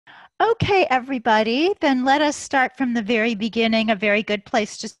Okay, everybody, then let us start from the very beginning, a very good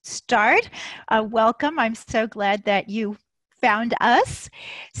place to start. Welcome. I'm so glad that you found us.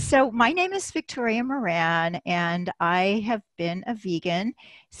 So my name is Victoria Moran, and I have been a vegan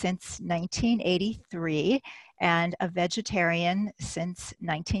since 1983 and a vegetarian since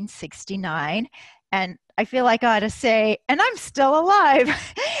 1969. And I feel like I ought to say, and I'm still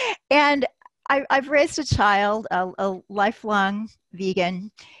alive. And I've raised a child, a lifelong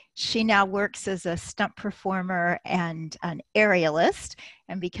vegan. She now works as a stunt performer and an aerialist.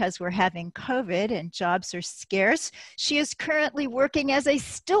 And because we're having COVID and jobs are scarce, she is currently working as a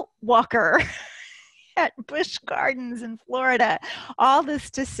stilt walker at Busch Gardens in Florida. All this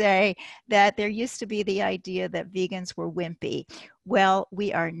to say that there used to be the idea that vegans were wimpy. Well,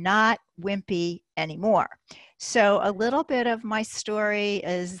 we are not wimpy anymore. So a little bit of my story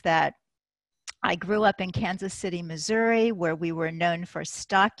is that I grew up in Kansas City, Missouri, where we were known for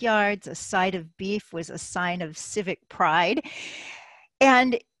stockyards. A side of beef was a sign of civic pride.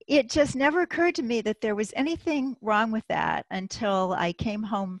 And it just never occurred to me that there was anything wrong with that until I came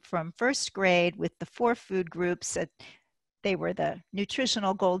home from first grade with the 4 food groups. They were the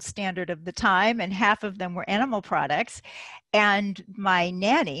nutritional gold standard of the time, and half of them were animal products. And my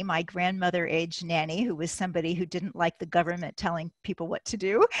nanny, my grandmother age nanny, who was somebody who didn't like the government telling people what to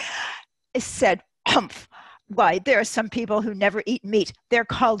do, said, humph, why, there are some people who never eat meat. They're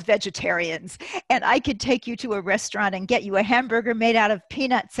called vegetarians. And I could take you to a restaurant and get you a hamburger made out of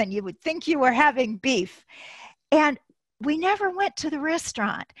peanuts, and you would think you were having beef. And we never went to the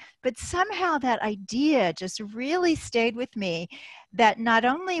restaurant, but somehow that idea just really stayed with me, that not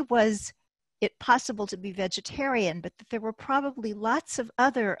only was it possible to be vegetarian, but that there were probably lots of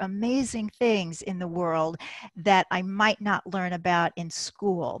other amazing things in the world that I might not learn about in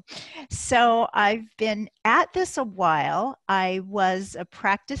school. So I've been at this a while. I was a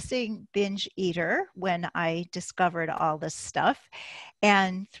practicing binge eater when I discovered all this stuff.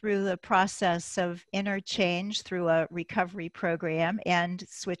 And through the process of interchange through a recovery program and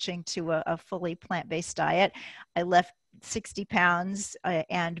switching to a fully plant-based diet, I left 60 pounds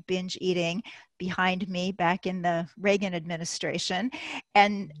and binge eating behind me back in the Reagan administration.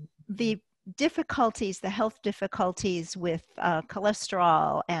 And the difficulties, the health difficulties with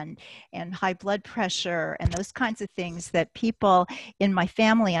cholesterol and high blood pressure and those kinds of things that people in my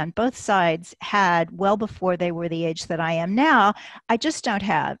family on both sides had well before they were the age that I am now, I just don't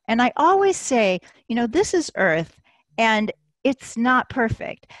have. And I always say, you know, this is Earth, and it's not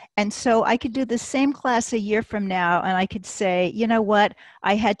perfect. And so I could do the same class a year from now and I could say, you know what,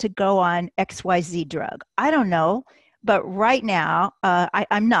 I had to go on XYZ drug. I don't know. But right now,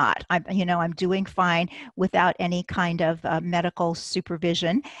 I'm not. I'm doing fine without any kind of medical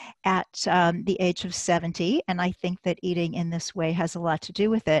supervision at the age of 70. And I think that eating in this way has a lot to do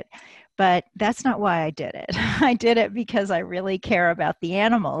with it. But that's not why I did it. I did it because I really care about the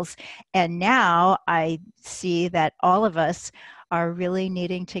animals. And now I see that all of us are really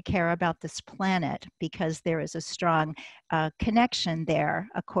needing to care about this planet because there is a strong connection there,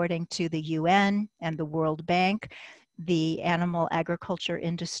 according to the UN and the World Bank. The animal agriculture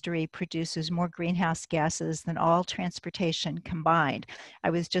industry produces more greenhouse gases than all transportation combined.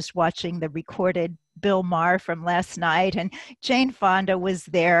 I was just watching the recorded Bill Maher from last night, and Jane Fonda was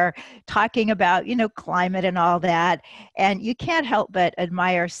there talking about, climate and all that. And you can't help but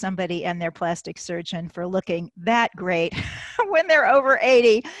admire somebody and their plastic surgeon for looking that great when they're over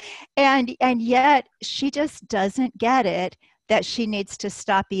 80. And yet she just doesn't get it that she needs to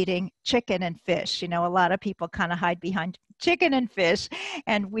stop eating chicken and fish. A lot of people kind of hide behind chicken and fish,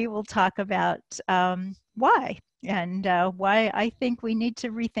 and we will talk about why and why I think we need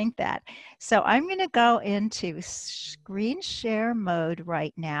to rethink that. So I'm going to go into screen share mode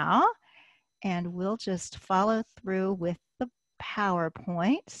right now, and we'll just follow through with the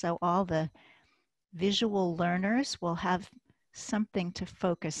PowerPoint. So all the visual learners will have something to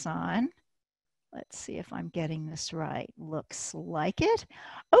focus on. Let's see if I'm getting this right. Looks like it.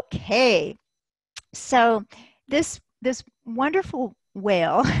 Okay. So this wonderful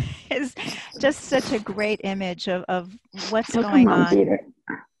whale is just such a great image of what's going on.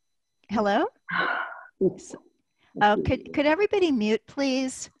 Hello? Oops. Could everybody mute,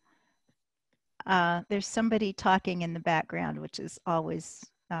 please? There's somebody talking in the background, which is always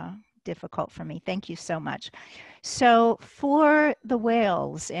difficult for me. Thank you so much. So for the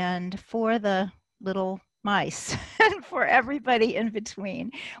whales and for the little mice and for everybody in between,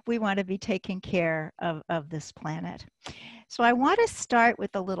 we want to be taking care of this planet. So I want to start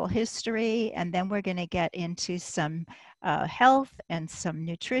with a little history, and then we're going to get into some health and some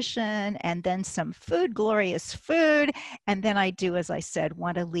nutrition, and then some food, glorious food. And then I do, as I said,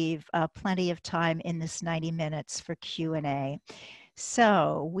 want to leave plenty of time in this 90 minutes for Q&A.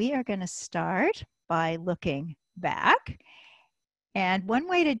 So we are going to start by looking back. And one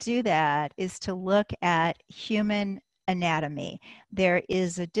way to do that is to look at human anatomy. There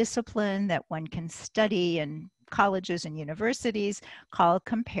is a discipline that one can study in colleges and universities called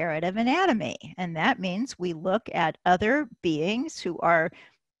comparative anatomy. And that means we look at other beings who are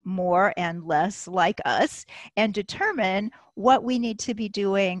more and less like us and determine what we need to be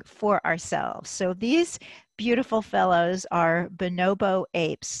doing for ourselves. So these beautiful fellows are bonobo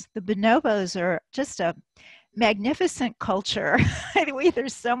apes. The bonobos are just a magnificent culture.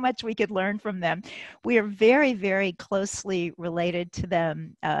 There's so much we could learn from them. We are very, very closely related to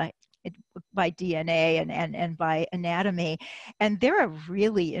them by DNA and by anatomy. And they're a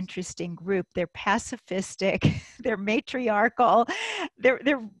really interesting group. They're pacifistic, they're matriarchal,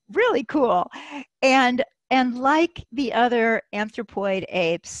 they're really cool. And like the other anthropoid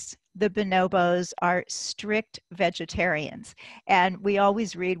apes, the bonobos are strict vegetarians. And we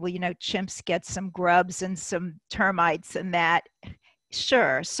always read, well, chimps get some grubs and some termites and that.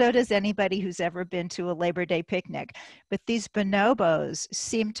 Sure, so does anybody who's ever been to a Labor Day picnic. But these bonobos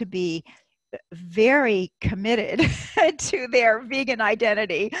seem to be very committed to their vegan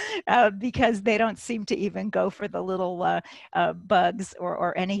identity because they don't seem to even go for the little bugs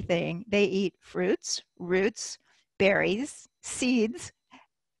or anything. They eat fruits, roots, berries, seeds,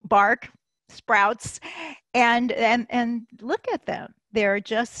 bark, sprouts, and look at them. They're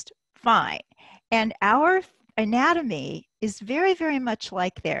just fine. And our anatomy is very, very much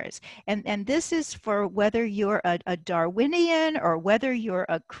like theirs. And this is for whether you're a Darwinian or whether you're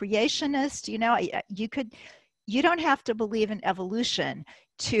a creationist. You don't have to believe in evolution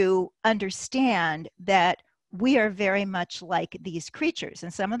to understand that we are very much like these creatures.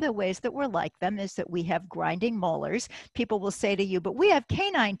 And some of the ways that we're like them is that we have grinding molars. People will say to you, but we have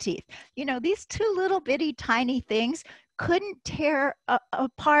canine teeth. These two little bitty tiny things couldn't tear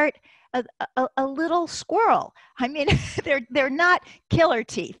apart a little squirrel. I mean, they're not killer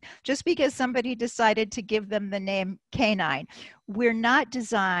teeth. Just because somebody decided to give them the name canine, we're not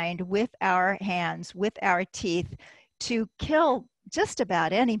designed with our hands, with our teeth, to kill just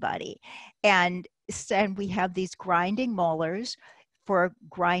about anybody. And we have these grinding molars for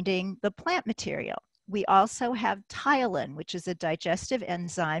grinding the plant material. We also have ptyalin, which is a digestive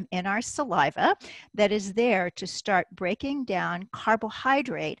enzyme in our saliva that is there to start breaking down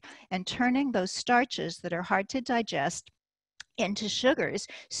carbohydrate and turning those starches that are hard to digest into sugars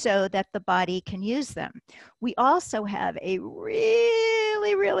so that the body can use them. We also have a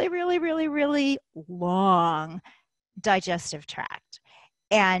really, really, really, really, really long digestive tract.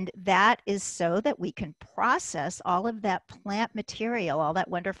 And that is so that we can process all of that plant material, all that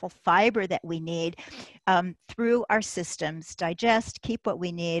wonderful fiber that we need through our systems, digest, keep what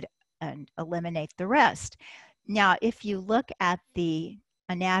we need, and eliminate the rest. Now, if you look at the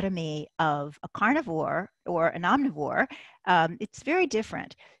anatomy of a carnivore or an omnivore, it's very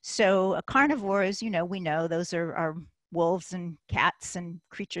different. So a carnivore is, we know those are wolves and cats and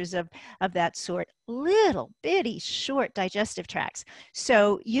creatures of that sort, little bitty short digestive tracts.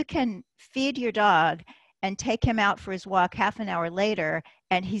 So you can feed your dog and take him out for his walk half an hour later,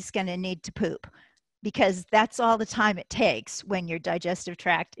 and he's going to need to poop, because that's all the time it takes when your digestive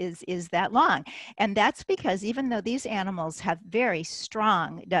tract is that long. And that's because even though these animals have very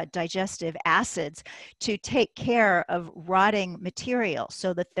strong digestive acids to take care of rotting material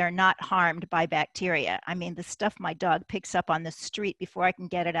so that they're not harmed by bacteria. I mean, the stuff my dog picks up on the street before I can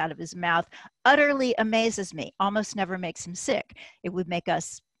get it out of his mouth utterly amazes me, almost never makes him sick. It would make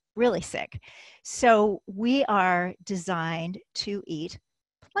us really sick. So we are designed to eat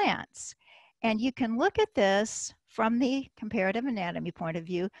plants. And you can look at this from the comparative anatomy point of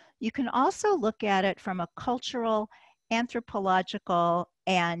view. You can also look at it from a cultural, anthropological,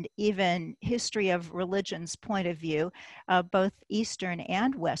 and even history of religions point of view, both Eastern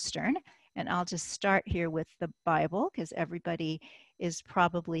and Western. And I'll just start here with the Bible, because everybody is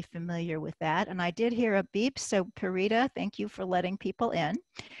probably familiar with that. And I did hear a beep, so Parita, thank you for letting people in.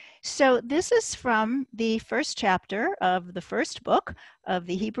 So this is from the first chapter of the first book of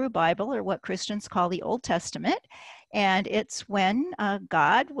the Hebrew Bible, or what Christians call the Old Testament. And it's when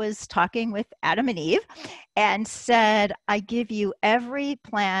God was talking with Adam and Eve and said, I give you every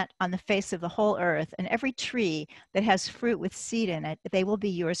plant on the face of the whole earth and every tree that has fruit with seed in it. They will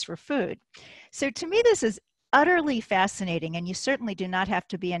be yours for food. So to me, this is utterly fascinating, and you certainly do not have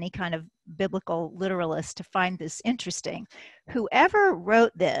to be any kind of biblical literalists to find this interesting. Whoever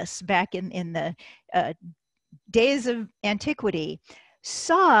wrote this back in the days of antiquity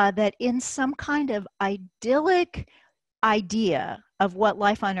saw that in some kind of idyllic idea of what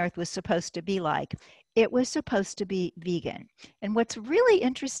life on earth was supposed to be like, it was supposed to be vegan. And what's really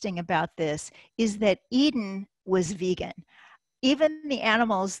interesting about this is that Eden was vegan. Even the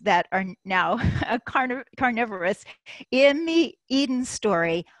animals that are now carnivorous, in the Eden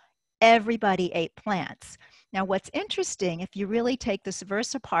story, everybody ate plants. Now, what's interesting, if you really take this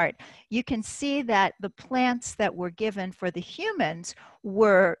verse apart, you can see that the plants that were given for the humans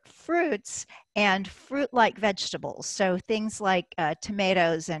were fruits and fruit-like vegetables. So things like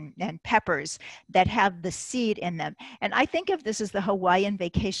tomatoes and peppers that have the seed in them. And I think of this as the Hawaiian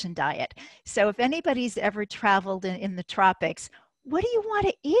vacation diet. So if anybody's ever traveled in the tropics, what do you want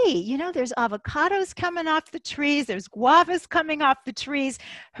to eat? You know, there's avocados coming off the trees. There's guavas coming off the trees.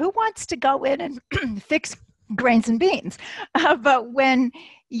 Who wants to go in and fix grains and beans? But when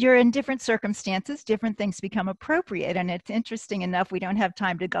you're in different circumstances, different things become appropriate. And it's interesting enough, we don't have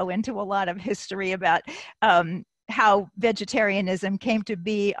time to go into a lot of history about how vegetarianism came to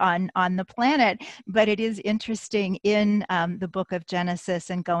be on the planet. But it is interesting in the book of Genesis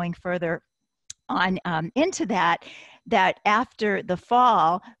and going further on into that after the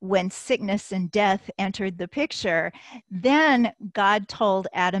fall, when sickness and death entered the picture, then God told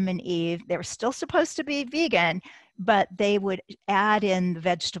Adam and Eve they were still supposed to be vegan, but they would add in the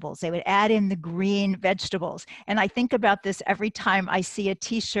vegetables. They would add in the green vegetables. And I think about this every time I see a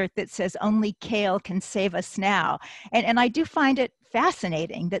t-shirt that says only kale can save us now. And I do find it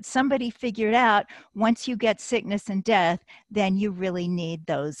fascinating that somebody figured out once you get sickness and death, then you really need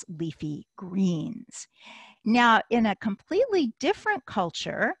those leafy greens. Now, in a completely different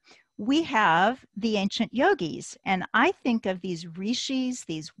culture, we have the ancient yogis. And I think of these rishis,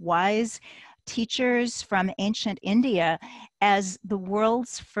 these wise teachers from ancient India, as the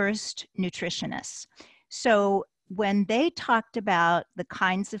world's first nutritionists. So when they talked about the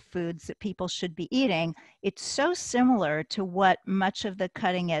kinds of foods that people should be eating, it's so similar to what much of the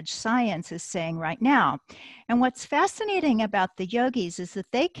cutting edge science is saying right now. And what's fascinating about the yogis is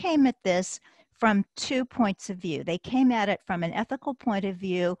that they came at this from 2 points of view. They came at it from an ethical point of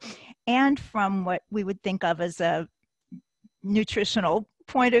view and from what we would think of as a nutritional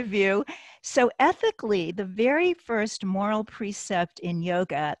point of view. So ethically, the very first moral precept in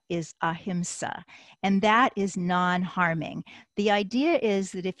yoga is ahimsa, and that is non-harming. The idea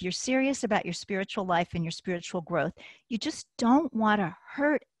is that if you're serious about your spiritual life and your spiritual growth, you just don't want to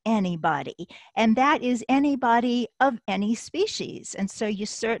hurt anybody, and that is anybody of any species. And so you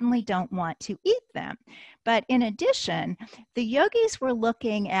certainly don't want to eat them. But in addition, the yogis were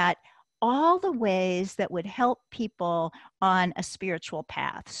looking at all the ways that would help people on a spiritual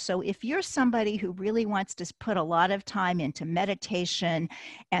path. So if you're somebody who really wants to put a lot of time into meditation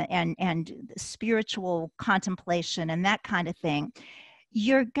and spiritual contemplation and that kind of thing,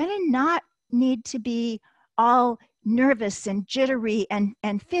 you're going to not need to be all nervous and jittery and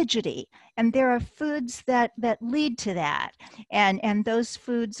fidgety. And there are foods that lead to that. And those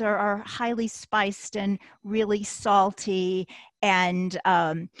foods are highly spiced and really salty, and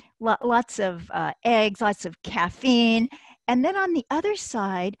lots of eggs, lots of caffeine. And then on the other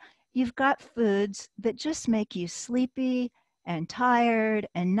side, you've got foods that just make you sleepy and tired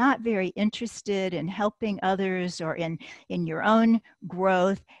and not very interested in helping others or in your own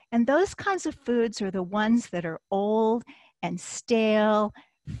growth. And those kinds of foods are the ones that are old and stale,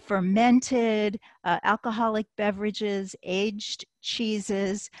 fermented, alcoholic beverages, aged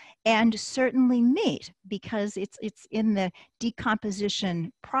cheeses, and certainly meat, because it's in the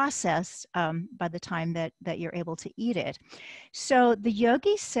decomposition process by the time that you're able to eat it. So the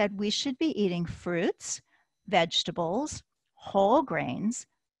yogis said we should be eating fruits, vegetables, whole grains,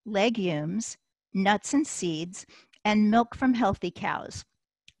 legumes, nuts and seeds, and milk from healthy cows.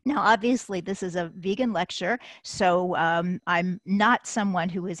 Now, obviously, this is a vegan lecture, so I'm not someone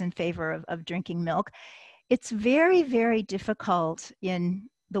who is in favor of drinking milk. It's very, very difficult in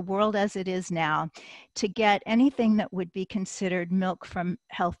the world as it is now to get anything that would be considered milk from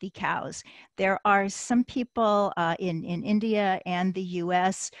healthy cows. There are some people in India and the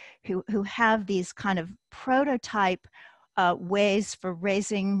US who have these kind of prototype ways for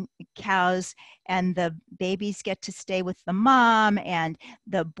raising cows, and the babies get to stay with the mom, and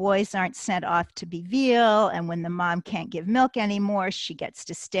the boys aren't sent off to be veal, and when the mom can't give milk anymore, she gets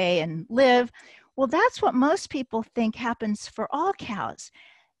to stay and live. Well, that's what most people think happens for all cows.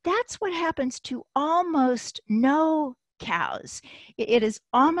 That's what happens to almost no cows. It is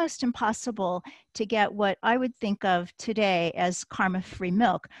almost impossible to get what I would think of today as karma-free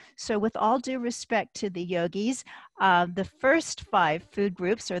milk. So with all due respect to the yogis, the first 5 food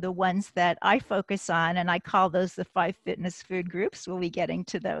groups are the ones that I focus on, and I call those the 5 fitness food groups. We'll be getting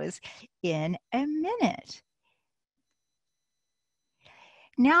to those in a minute.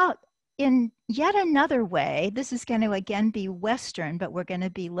 Now, in yet another way, this is going to again be Western, but we're going to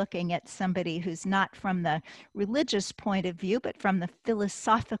be looking at somebody who's not from the religious point of view, but from the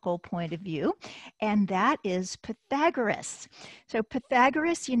philosophical point of view, and that is Pythagoras. So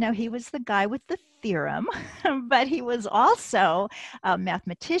Pythagoras, you know, he was the guy with the theorem, but he was also a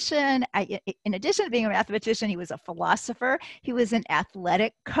mathematician. In addition to being a mathematician, he was a philosopher. He was an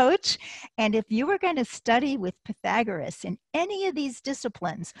athletic coach. And if you were going to study with Pythagoras in any of these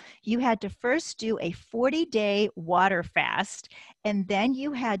disciplines, you had to first do a 40-day water fast, and then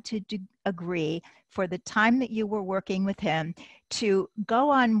you had to agree for the time that you were working with him to go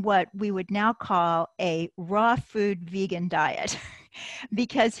on what we would now call a raw food vegan diet.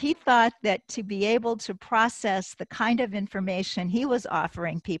 Because he thought that to be able to process the kind of information he was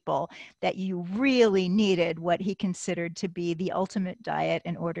offering people, that you really needed what he considered to be the ultimate diet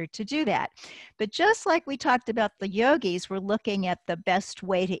in order to do that. But just like we talked about the yogis, we're looking at the best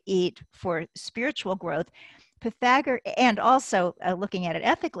way to eat for spiritual growth. Pythagoras, and also looking at it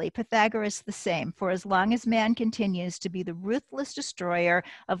ethically, Pythagoras the same. For as long as man continues to be the ruthless destroyer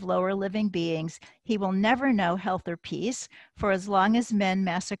of lower living beings, he will never know health or peace. For as long as men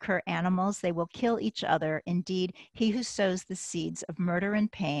massacre animals, they will kill each other. Indeed, he who sows the seeds of murder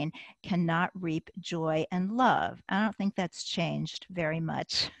and pain cannot reap joy and love. I don't think that's changed very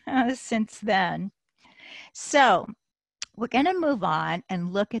much since then. So, we're going to move on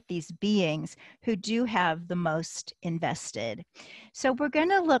and look at these beings who do have the most invested. So we're going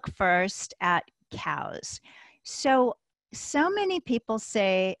to look first at cows. So many people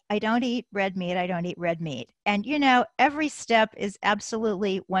say, I don't eat red meat, I don't eat red meat. And you know, every step is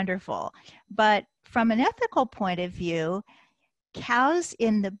absolutely wonderful. But from an ethical point of view, cows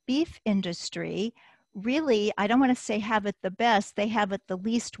in the beef industry really, I don't want to say have it the best, they have it the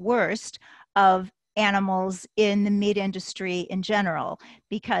least worst of animals in the meat industry in general,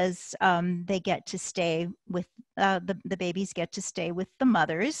 because they get to stay with, the babies get to stay with the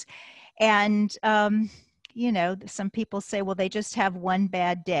mothers. And, you know, some people say, well, they just have one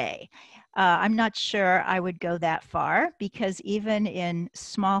bad day. I'm not sure I would go that far, because even in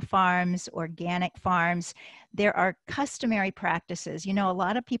small farms, organic farms, there are customary practices. You know, a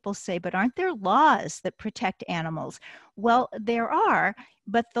lot of people say, but aren't there laws that protect animals? Well, there are,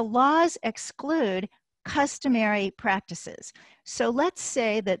 but the laws exclude customary practices. So let's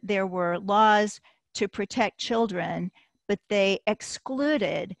say that there were laws to protect children, but they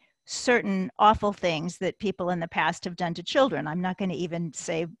excluded certain awful things that people in the past have done to children. I'm not going to even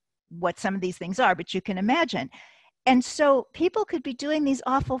say what some of these things are, but you can imagine. And so people could be doing these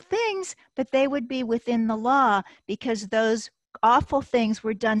awful things, but they would be within the law because those awful things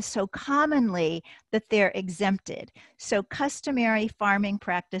were done so commonly that they're exempted. So customary farming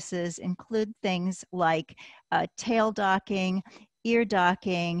practices include things like tail docking, ear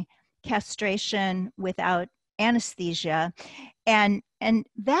docking, castration without anesthesia, and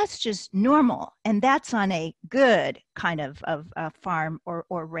that's just normal, and that's on a good kind of farm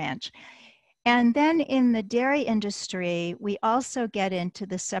or ranch. And then in the dairy industry, we also get into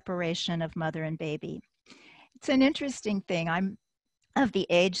the separation of mother and baby. It's an interesting thing. I'm of the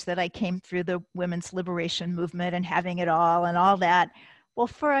age that I came through the women's liberation movement and having it all and all that. Well,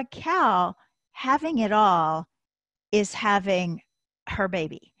 for a cow, having it all is having her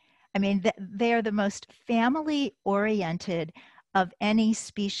baby. I mean, they are the most family oriented of any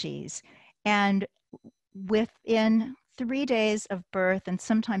species. And within 3 days of birth, and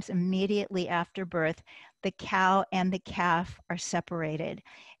sometimes immediately after birth, the cow and the calf are separated.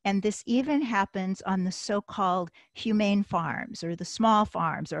 And this even happens on the so-called humane farms, or the small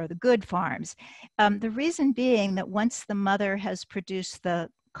farms, or the good farms. The reason being that once the mother has produced the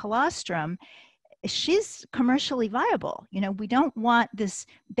colostrum, she's commercially viable. You know, we don't want this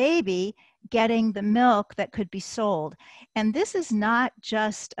baby getting the milk that could be sold. And this is not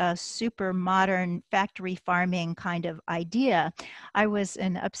just a super modern factory farming kind of idea. I was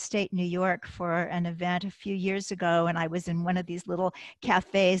in upstate New York for an event a few years ago, and I was in one of these little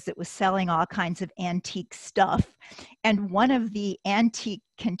cafes that was selling all kinds of antique stuff. And one of the antique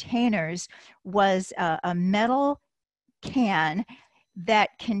containers was a metal can that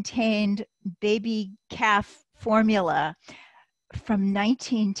contained baby calf formula from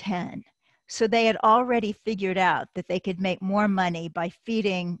 1910. So they had already figured out that they could make more money by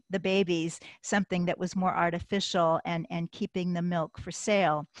feeding the babies something that was more artificial and keeping the milk for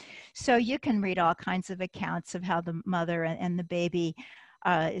sale. So you can read all kinds of accounts of how the mother and the baby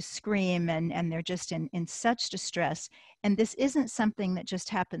scream and they're just in such distress. And this isn't something that just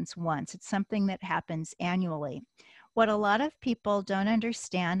happens once. It's something that happens annually. What a lot of people don't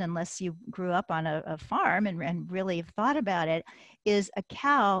understand, unless you grew up on a farm and really have thought about it, is a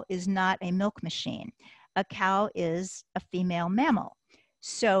cow is not a milk machine. A cow is a female mammal.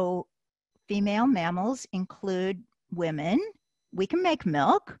 So female mammals include women. We can make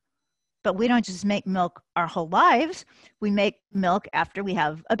milk, but we don't just make milk our whole lives. We make milk after we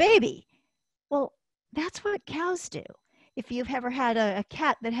have a baby. Well, that's what cows do. If you've ever had a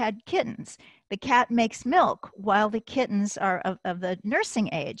cat that had kittens, the cat makes milk while the kittens are of the nursing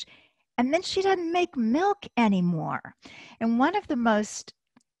age. And then she doesn't make milk anymore. And one of the most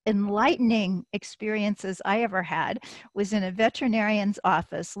enlightening experiences I ever had was in a veterinarian's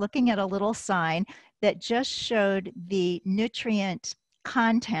office looking at a little sign that just showed the nutrient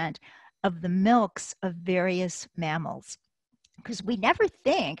content of the milks of various mammals. Because we never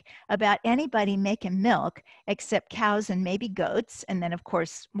think about anybody making milk except cows and maybe goats, and then, of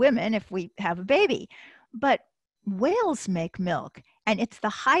course, women if we have a baby. But whales make milk, and it's the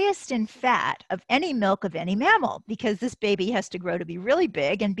highest in fat of any milk of any mammal because this baby has to grow to be really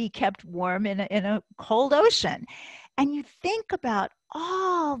big and be kept warm in a cold ocean. And you think about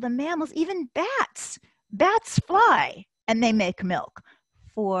all the mammals, even bats. Bats fly, and they make milk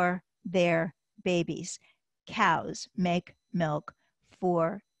for their babies. Cows make milk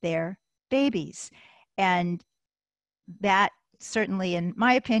for their babies. And that certainly, in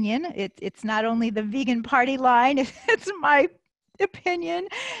my opinion, it's not only the vegan party line, it's my opinion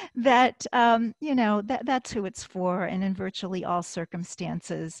that, that's who it's for. And in virtually all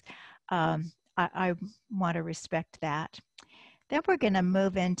circumstances, I want to respect that. Then we're going to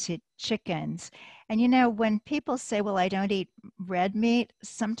move into chickens. And when people say, well, I don't eat red meat,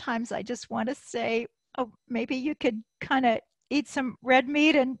 sometimes I just want to say, oh, maybe you could kind of eat some red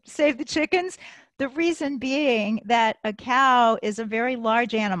meat and save the chickens. The reason being that a cow is a very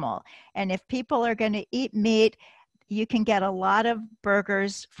large animal. And if people are going to eat meat, you can get a lot of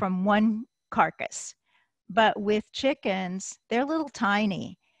burgers from one carcass. But with chickens, they're little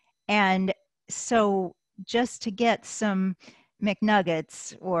tiny. And so just to get some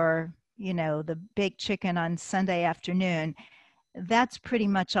McNuggets or, the baked chicken on Sunday afternoon, that's pretty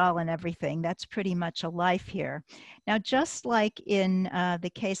much all and everything. That's pretty much a life here. Now, just like in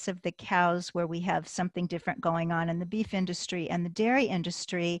the case of the cows, where we have something different going on in the beef industry and the dairy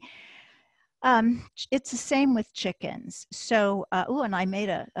industry, it's the same with chickens. So, and I made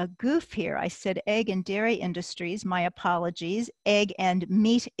a goof here. I said egg and dairy industries. My apologies. Egg and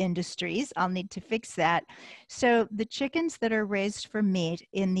meat industries. I'll need to fix that. So the chickens that are raised for meat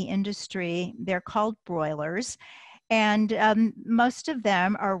in the industry, they're called broilers. And most of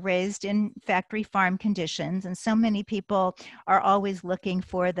them are raised in factory farm conditions. And so many people are always looking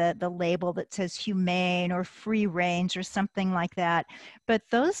for the label that says humane or free range or something like that. But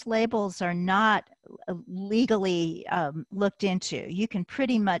those labels are not legally looked into. You can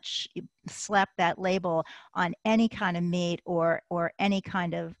pretty much slap that label on any kind of meat or any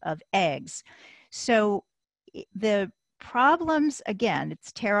kind of eggs. So the problems, again,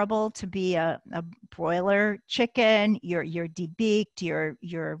 it's terrible to be a broiler chicken. You're debeaked,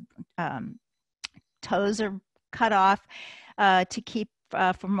 your toes are cut off to keep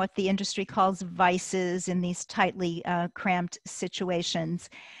from what the industry calls vices in these tightly cramped situations.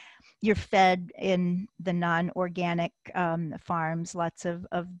 You're fed in the non-organic farms lots of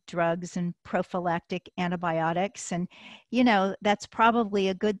drugs and prophylactic antibiotics. And, that's probably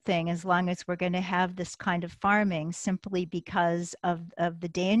a good thing as long as we're going to have this kind of farming, simply because of the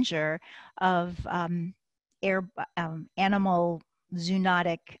danger of animal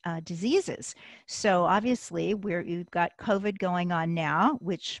zoonotic diseases. So obviously we've got COVID going on now,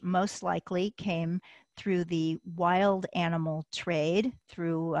 which most likely came through the wild animal trade,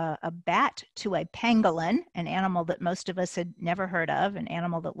 through a bat to a pangolin, an animal that most of us had never heard of, an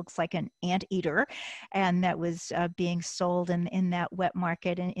animal that looks like an anteater, and that was being sold in that wet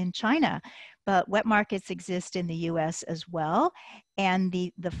market in China. But wet markets exist in the US as well. And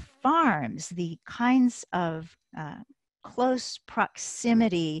the farms, the kinds of close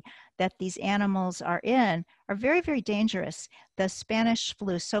proximity that these animals are in, are very, very dangerous. The Spanish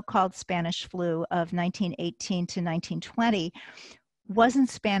flu, so-called Spanish flu of 1918 to 1920, wasn't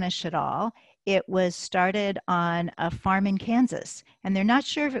Spanish at all. it was started on a farm in Kansas, and they're not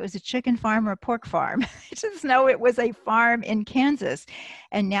sure if it was a chicken farm or a pork farm. They just know it was a farm in Kansas.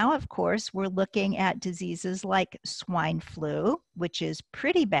 And now, of course, we're looking at diseases like swine flu, which is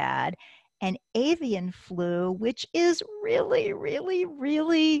pretty bad, and avian flu, which is really, really,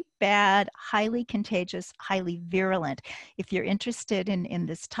 really bad, highly contagious, highly virulent. If you're interested in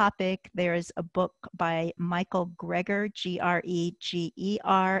this topic, there's a book by Michael Greger,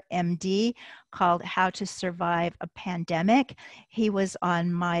 Greger, MD, called How to Survive a Pandemic. He was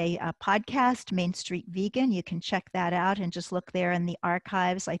on my podcast, Main Street Vegan. You can check that out and just look there in the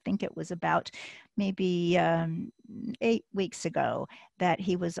archives. I think it was about maybe 8 weeks ago that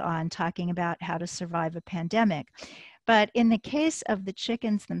he was on talking about how to survive a pandemic. But in the case of the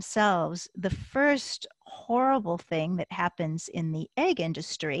chickens themselves, the first horrible thing that happens in the egg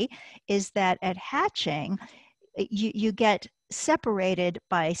industry is that at hatching, you get separated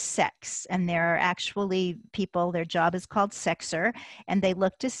by sex, and there are actually people, their job is called sexer, and they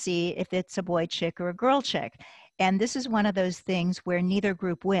look to see if it's a boy chick or a girl chick. And this is one of those things where neither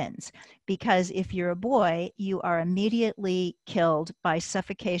group wins, because if you're a boy, you are immediately killed by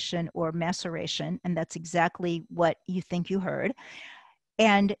suffocation or maceration, and that's exactly what you think you heard.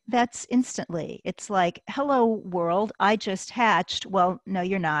 And that's instantly. It's like, hello, world, I just hatched. Well, no,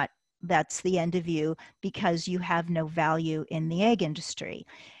 you're not. That's the end of you, because you have no value in the egg industry.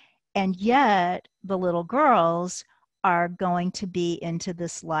 And yet, the little girls are going to be into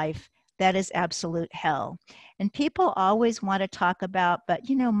this life that is absolute hell. And people always want to talk about, but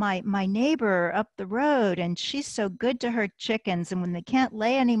you know, my neighbor up the road, and she's so good to her chickens, and when they can't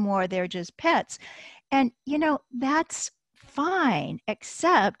lay anymore, they're just pets. And you know, that's fine,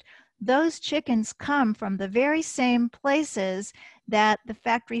 except those chickens come from the very same places that the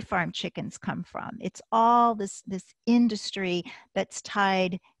factory farm chickens come from. It's all this industry that's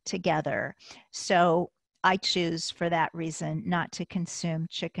tied together. So I choose, for that reason, not to consume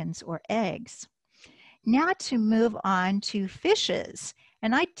chickens or eggs. Now to move on to fishes.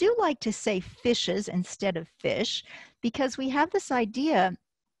 And I do like to say fishes instead of fish, because we have this idea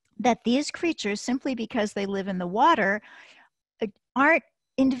that these creatures, simply because they live in the water, aren't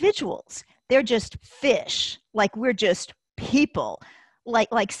individuals. They're just fish, like we're just people,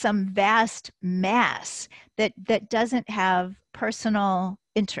 like some vast mass that doesn't have personal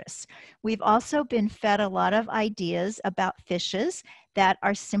interests. We've also been fed a lot of ideas about fishes that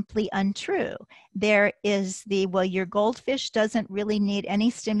are simply untrue. There is well, your goldfish doesn't really need any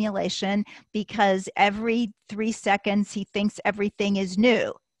stimulation because every 3 seconds he thinks everything is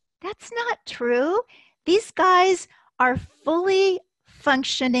new. That's not true. These guys are fully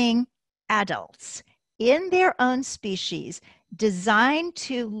functioning adults in their own species, designed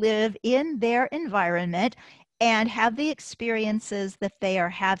to live in their environment and have the experiences that they are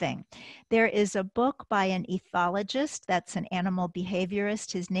having. There is a book by an ethologist, that's an animal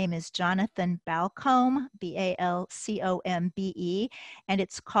behaviorist. His name is Jonathan Balcombe, Balcombe, and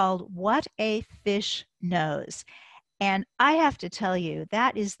it's called What a Fish Knows. And I have to tell you,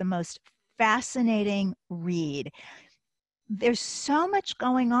 that is the most fascinating read. There's so much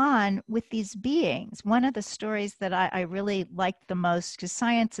going on with these beings. One of the stories that I really liked the most, because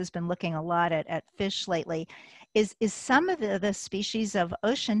science has been looking a lot at fish lately, is some of the species of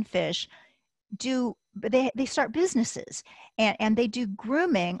ocean fish they start businesses, and they do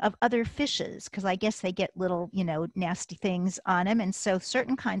grooming of other fishes, because I guess they get little, nasty things on them. And so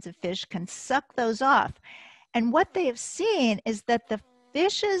certain kinds of fish can suck those off. And what they have seen is that the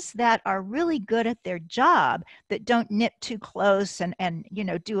fishes that are really good at their job, that don't nip too close and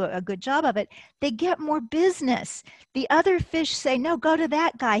do a good job of it, they get more business. The other fish say, no, go to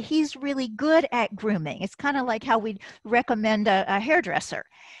that guy. He's really good at grooming. It's kind of like how we'd recommend a hairdresser.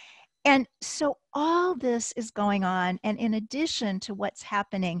 And so all this is going on. And in addition to what's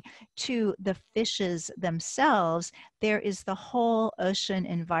happening to the fishes themselves, there is the whole ocean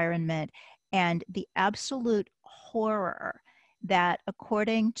environment and the absolute horror that,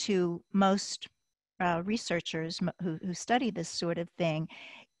 according to most researchers who study this sort of thing,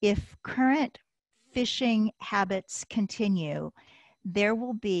 if current fishing habits continue, there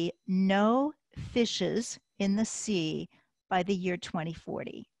will be no fishes in the sea by the year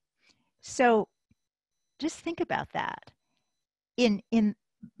 2040. So just think about that. In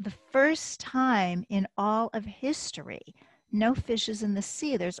the first time in all of history, no fishes in the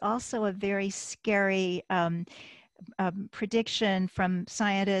sea. There's also a very scary prediction from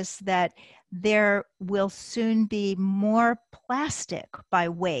scientists that there will soon be more plastic by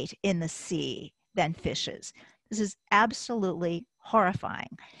weight in the sea than fishes. This is absolutely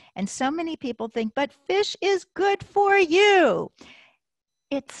horrifying. And so many people think, but fish is good for you.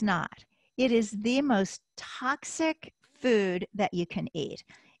 It's not. It is the most toxic food that you can eat.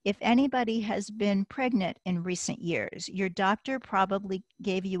 If anybody has been pregnant in recent years, your doctor probably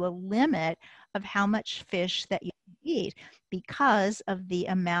gave you a limit of how much fish that you can eat because of the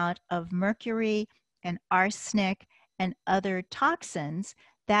amount of mercury and arsenic and other toxins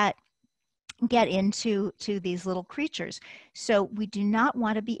that get into these little creatures. So we do not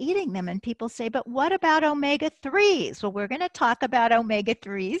want to be eating them. And people say, but what about omega-3s? Well, we're going to talk about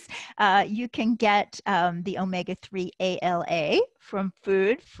omega-3s. You can get the omega-3 ALA from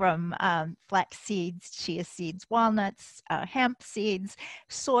food, from flax seeds, chia seeds, walnuts, hemp seeds,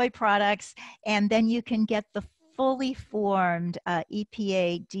 soy products, and then you can get the fully formed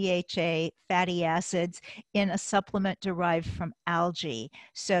EPA, DHA fatty acids in a supplement derived from algae.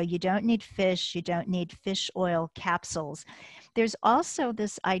 So you don't need fish, you don't need fish oil capsules. There's also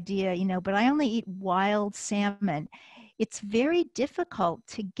this idea, but I only eat wild salmon. It's very difficult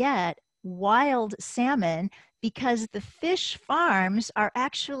to get wild salmon because the fish farms are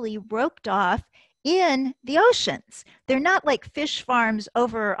actually roped off in the oceans. They're not like fish farms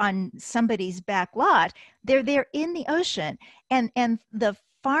over on somebody's back lot. They're in the ocean. And the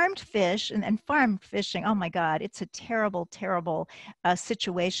farmed fish and farmed fishing, oh my God, it's a terrible, terrible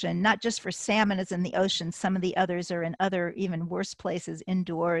situation, not just for salmon as in the ocean. Some of the others are in other even worse places,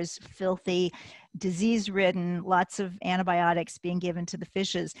 indoors, filthy, disease-ridden, lots of antibiotics being given to the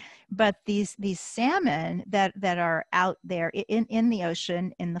fishes. But these salmon that are out there in the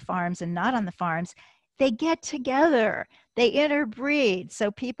ocean, in the farms and not on the farms, they get together, they interbreed. So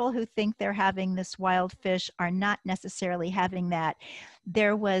people who think they're having this wild fish are not necessarily having that.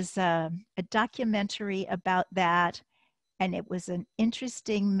 There was a documentary about that, and it was an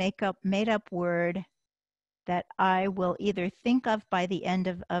interesting made up word that I will either think of by the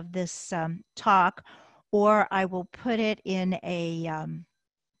end of this talk, or I will put it in a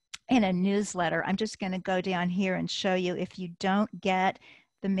newsletter. I'm just going to go down here and show you. If you don't get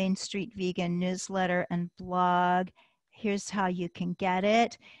the Main Street Vegan newsletter and blog, here's how you can get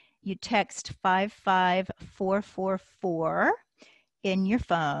it. You text 55444 in your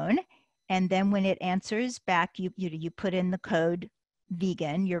phone, and then when it answers back, you put in the code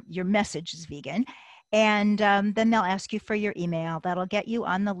vegan. Your message is vegan, and then they'll ask you for your email. That'll get you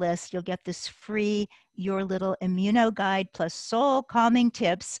on the list. You'll get this free Your Little Immuno Guide plus soul calming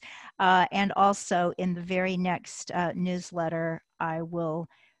tips, and also in the very next newsletter, I will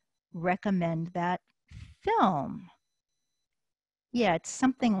recommend that film. Yeah, it's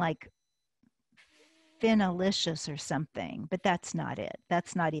something like Finalicious or something, but that's not it.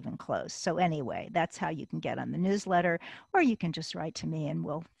 That's not even close. So anyway, that's how you can get on the newsletter, or you can just write to me and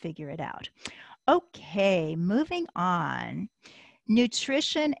we'll figure it out. Okay, moving on.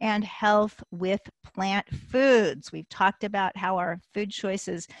 Nutrition and health with plant foods. We've talked about how our food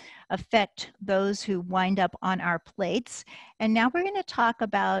choices affect those who wind up on our plates. And now we're going to talk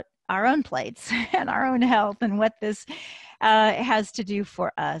about our own plates and our own health and what this has to do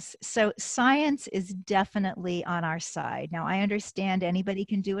for us. So science is definitely on our side. Now, I understand anybody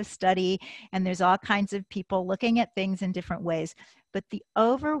can do a study and there's all kinds of people looking at things in different ways, but the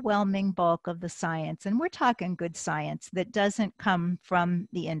overwhelming bulk of the science, and we're talking good science that doesn't come from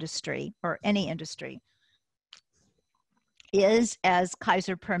the industry or any industry, is, as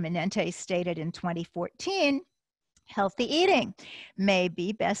Kaiser Permanente stated in 2014, healthy eating may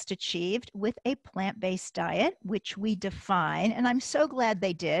be best achieved with a plant-based diet, which we define, and I'm so glad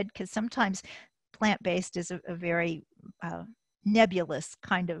they did, because sometimes plant-based is a very nebulous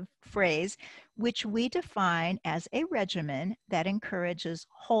kind of phrase, which we define as a regimen that encourages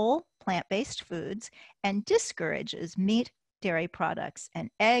whole plant-based foods and discourages meat, dairy products, and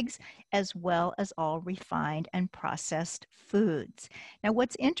eggs, as well as all refined and processed foods. Now,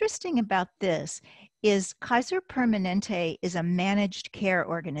 what's interesting about this is Kaiser Permanente is a managed care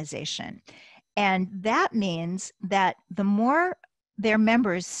organization. And that means that the more their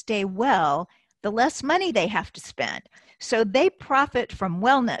members stay well, the less money they have to spend. So they profit from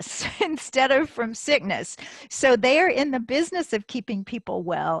wellness instead of from sickness. So they are in the business of keeping people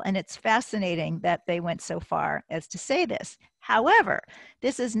well. And it's fascinating that they went so far as to say this. However,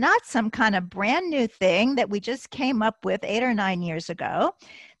 this is not some kind of brand new thing that we just came up with 8 or 9 years ago.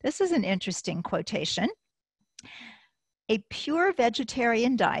 This is an interesting quotation. A pure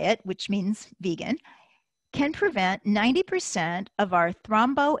vegetarian diet, which means vegan, can prevent 90% of our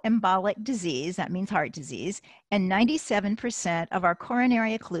thromboembolic disease, that means heart disease, and 97% of our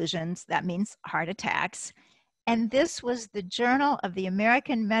coronary occlusions, that means heart attacks. And this was the Journal of the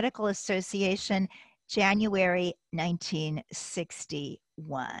American Medical Association, January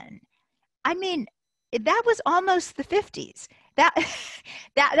 1961. I mean, that was almost the 50s. That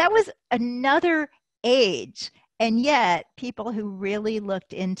that was another age. And yet people who really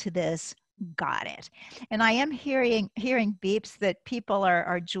looked into this got it. And I am hearing beeps that people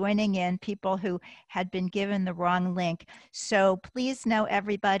are joining in, people who had been given the wrong link. So please know,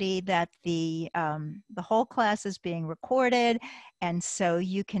 everybody, that the whole class is being recorded, and so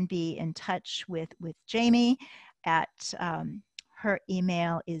you can be in touch with Jamie at her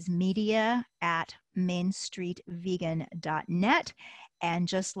email is media@mainstreetvegan.net, and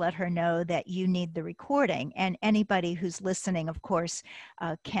just let her know that you need the recording. And anybody who's listening, of course,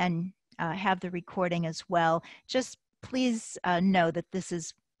 can have the recording as well. Just please know that this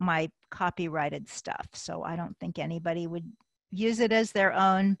is my copyrighted stuff, so I don't think anybody would use it as their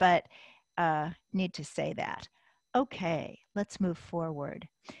own, but need to say that. Okay, let's move forward.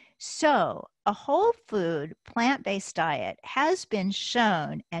 So a whole food, plant-based diet has been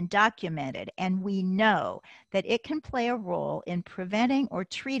shown and documented, and we know that it can play a role in preventing or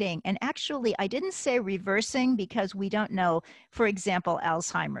treating, and actually, I didn't say reversing because we don't know, for example,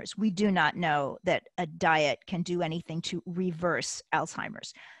 Alzheimer's. We do not know that a diet can do anything to reverse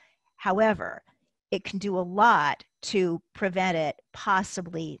Alzheimer's. However, it can do a lot to prevent it,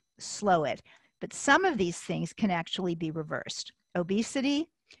 possibly slow it. But some of these things can actually be reversed. Obesity,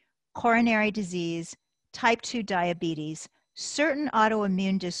 coronary disease, type 2 diabetes, certain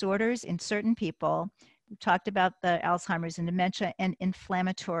autoimmune disorders in certain people. We talked about the Alzheimer's and dementia, and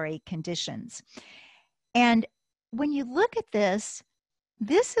inflammatory conditions. And when you look at this,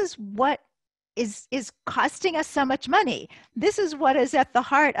 this is what is costing us so much money. This is what is at the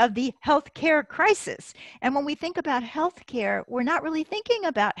heart of the healthcare crisis. And when we think about healthcare, we're not really thinking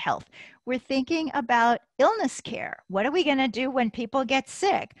about health. We're thinking about illness care. What are we going to do when people get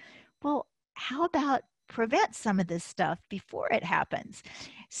sick? Well, how about prevent some of this stuff before it happens?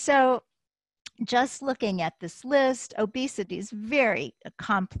 So just looking at this list, obesity is very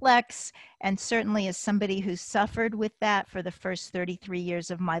complex, and certainly as somebody who suffered with that for the first 33 years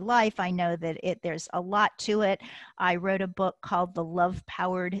of my life, I know that there's a lot to it. I wrote a book called The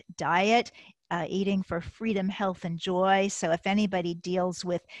Love-Powered Diet, Eating for Freedom, Health, and Joy. So if anybody deals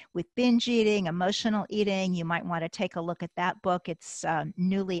with binge eating, emotional eating, you might want to take a look at that book. It's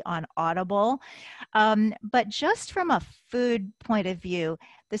newly on Audible. But just from a food point of view,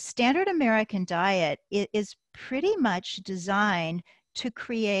 the standard American diet is pretty much designed to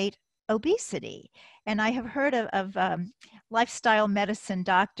create obesity. And I have heard of lifestyle medicine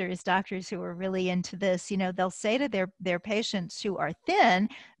doctors who are really into this. You know, they'll say to their patients who are thin,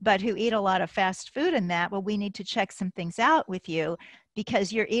 but who eat a lot of fast food and that, well, we need to check some things out with you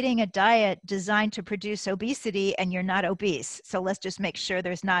because you're eating a diet designed to produce obesity and you're not obese. So let's just make sure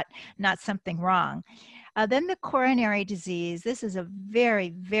there's not something wrong. Then the coronary disease. This is a very,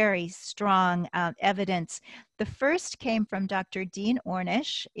 very strong evidence. The first came from Dr. Dean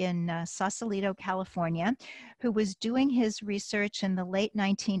Ornish in Sausalito, California, who was doing his research in the late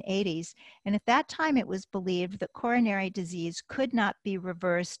 1980s. And at that time, it was believed that coronary disease could not be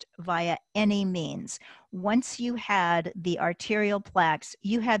reversed via any means. Once you had the arterial plaques,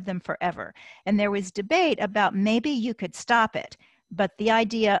 you had them forever. And there was debate about maybe you could stop it. But the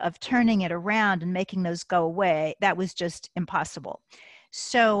idea of turning it around and making those go away, that was just impossible.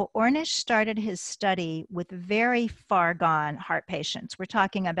 So Ornish started his study with very far gone heart patients. We're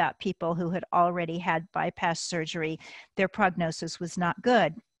talking about people who had already had bypass surgery. Their prognosis was not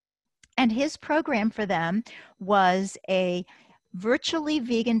good. And his program for them was a virtually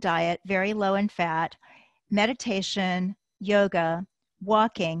vegan diet, very low in fat, meditation, yoga,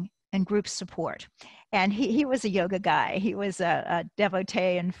 walking, and group support. And he was a yoga guy. He was a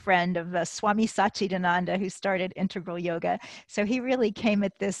devotee and friend of Swami Satchidananda, who started integral yoga. So he really came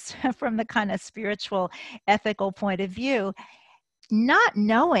at this from the kind of spiritual, ethical point of view, not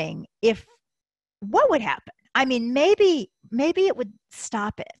knowing what would happen. I mean, maybe it would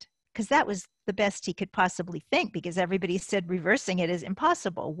stop it, because that was the best he could possibly think, because everybody said reversing it is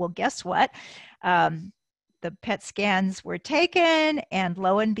impossible. Well, guess what? The PET scans were taken, and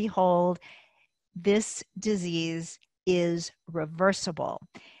lo and behold, this disease is reversible.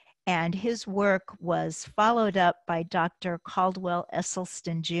 And his work was followed up by Dr. Caldwell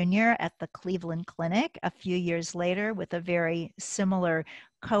Esselstyn Jr. at the Cleveland Clinic a few years later with a very similar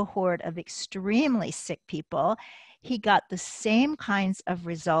cohort of extremely sick people. He got the same kinds of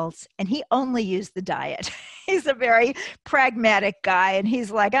results, and he only used the diet. He's a very pragmatic guy, and he's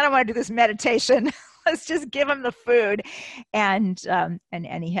like, I don't want to do this meditation. Let's just give him the food. And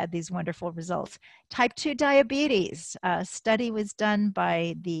he had these wonderful results. Type 2 diabetes. A study was done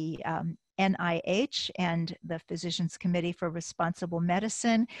by the NIH and the Physicians Committee for Responsible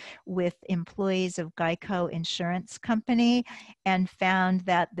Medicine with employees of Geico Insurance Company, and found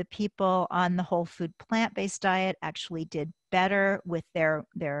that the people on the whole food plant-based diet actually did better with their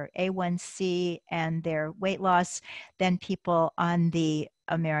A1C and their weight loss than people on the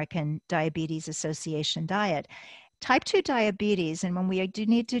American Diabetes Association diet. Type 2 diabetes, and when we do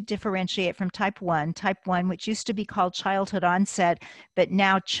need to differentiate from type 1, which used to be called childhood onset, but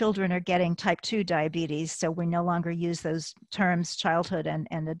now children are getting type 2 diabetes, so we no longer use those terms, childhood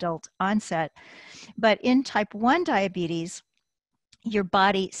and adult onset. But in type 1 diabetes, your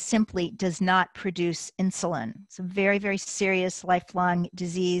body simply does not produce insulin. It's a very, very serious lifelong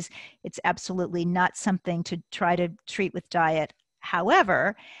disease. It's absolutely not something to try to treat with diet.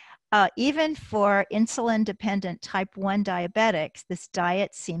 However, even for insulin-dependent type 1 diabetics, this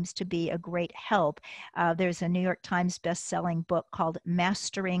diet seems to be a great help. There's a New York Times best-selling book called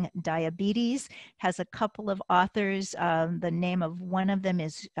Mastering Diabetes. Has a couple of authors. The name of one of them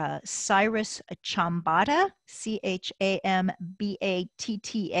is Cyrus Chambata, Chambatta.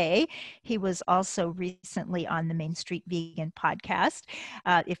 He was also recently on the Main Street Vegan podcast,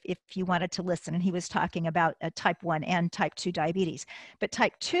 if you wanted to listen, and he was talking about type 1 and type 2 diabetes. But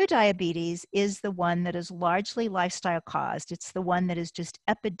type 2 diabetes is the one that is largely lifestyle caused. It's the one that is just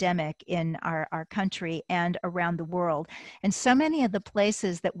epidemic in our country and around the world. And so many of the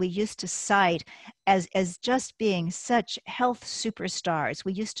places that we used to cite as just being such health superstars,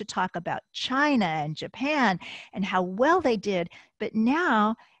 we used to talk about China and Japan and how well they did. But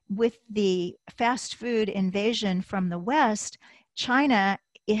now, with the fast food invasion from the West, China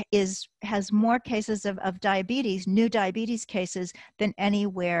has more cases of diabetes, new diabetes cases, than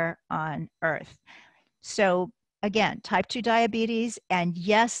anywhere on earth. So again, type 2 diabetes, and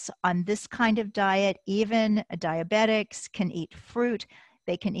yes, on this kind of diet, even diabetics can eat fruit,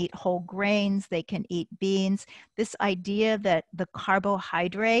 they can eat whole grains, they can eat beans. This idea that the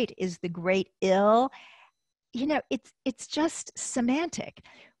carbohydrate is the great ill, you know, it's just semantic.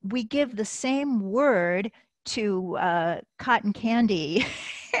 We give the same word to cotton candy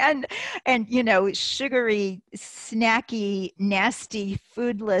and you know, sugary, snacky, nasty,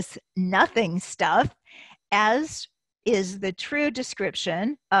 foodless nothing stuff, as is the true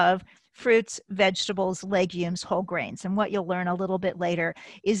description of fruits, vegetables, legumes, whole grains. And what you'll learn a little bit later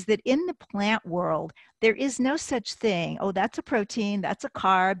is that in the plant world, there is no such thing, oh, that's a protein, that's a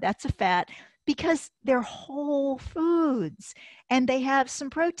carb, that's a fat, because they're whole foods and they have some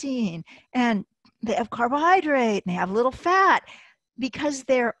protein and they have carbohydrate and they have a little fat because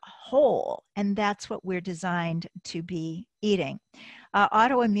they're whole, and that's what we're designed to be eating.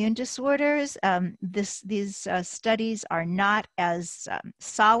 Autoimmune disorders, these studies are not as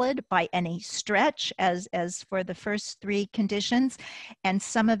solid by any stretch as for the first three conditions, and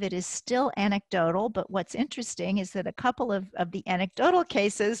some of it is still anecdotal, but what's interesting is that a couple of the anecdotal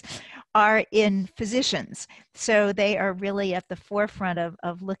cases are in physicians. So they are really at the forefront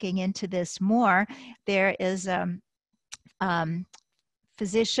of looking into this more. There is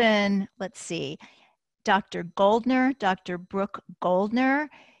physician, let's see, Dr. Goldner, Dr. Brooke Goldner.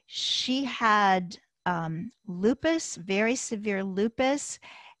 She had lupus, very severe lupus.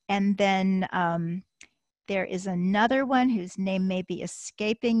 And then there is another one whose name may be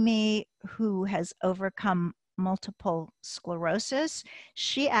escaping me, who has overcome multiple sclerosis.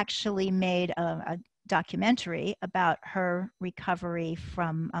 She actually made a documentary about her recovery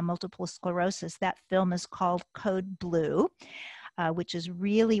from multiple sclerosis. That film is called Code Blue. Which is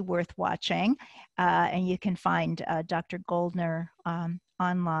really worth watching. And you can find Dr. Goldner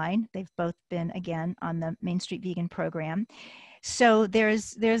online. They've both been, again, on the Main Street Vegan program. So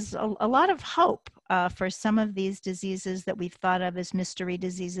there's a lot of hope for some of these diseases that we've thought of as mystery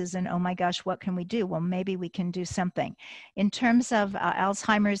diseases, and oh my gosh, what can we do? Well, maybe we can do something. In terms of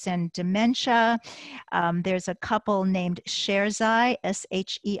Alzheimer's and dementia, there's a couple named Sherzai,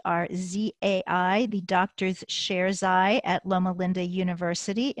 Sherzai, the doctors Sherzai at Loma Linda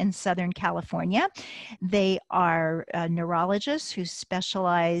University in Southern California. They are neurologists who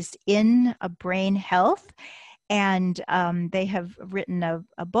specialize in brain health. And they have written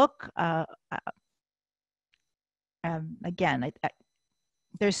a book. Again,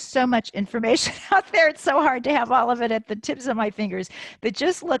 there's so much information out there. It's so hard to have all of it at the tips of my fingers. But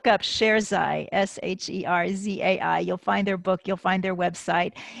just look up Sherzai, Sherzai. You'll find their book. You'll find their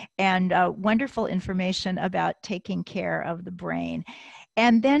website. And wonderful information about taking care of the brain.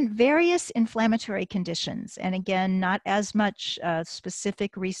 And then various inflammatory conditions. And again, not as much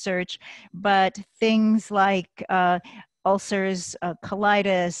specific research, but things like ulcers,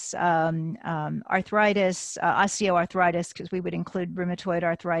 colitis, arthritis, osteoarthritis, because we would include rheumatoid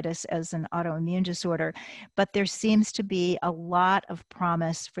arthritis as an autoimmune disorder. But there seems to be a lot of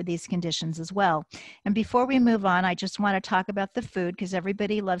promise for these conditions as well. And before we move on, I just want to talk about the food, because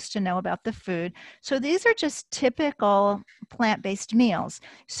everybody loves to know about the food. So these are just typical plant-based meals.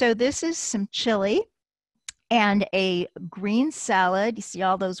 So this is some chili and a green salad. You see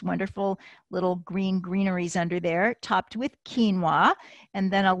all those wonderful little green greeneries under there, topped with quinoa, and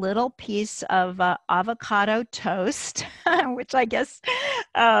then a little piece of avocado toast, which I guess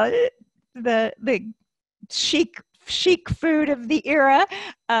the chic food of the era.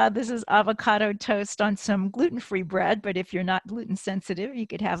 This is avocado toast on some gluten-free bread, but if you're not gluten sensitive, you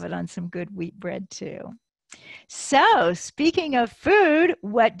could have it on some good wheat bread too. So, speaking of food,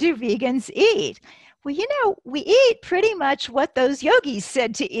 what do vegans eat? Well, you know, we eat pretty much what those yogis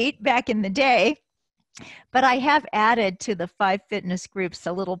said to eat back in the day. But I have added to the 5 fitness groups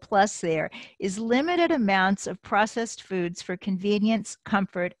a little plus there, is limited amounts of processed foods for convenience,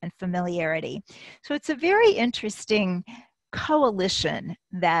 comfort, and familiarity. So it's a very interesting coalition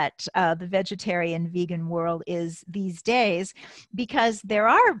that the vegetarian vegan world is these days, because there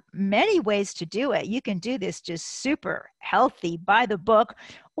are many ways to do it. You can do this just super healthy by the book,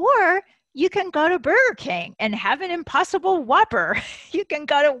 or you can go to Burger King and have an Impossible Whopper. You can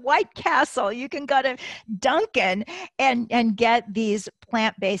go to White Castle. You can go to Dunkin' and get these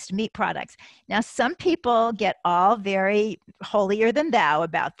plant-based meat products. Now, some people get all very holier than thou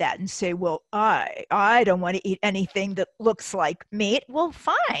about that and say, well, I don't want to eat anything that looks like meat. Well,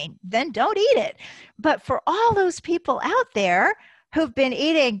 fine, then don't eat it. But for all those people out there who've been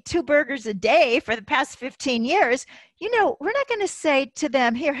eating 2 burgers a day for the past 15 years, you know, we're not going to say to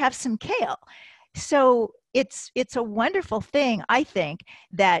them, here, have some kale. So it's a wonderful thing, I think,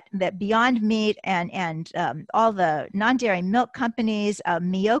 that Beyond Meat and all the non-dairy milk companies,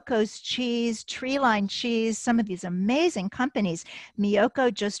 Miyoko's cheese, Treeline cheese, some of these amazing companies.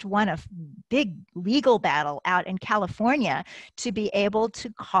 Miyoko just won a big legal battle out in California to be able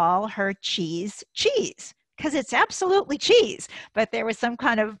to call her cheese, because it's absolutely cheese. But there was some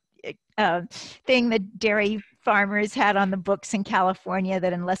kind of thing that dairy farmers had on the books in California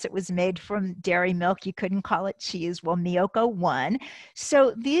that unless it was made from dairy milk, you couldn't call it cheese. Well, Miyoko won.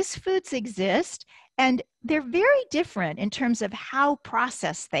 So these foods exist, and they're very different in terms of how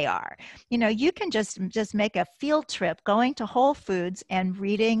processed they are. You know, you can just make a field trip going to Whole Foods and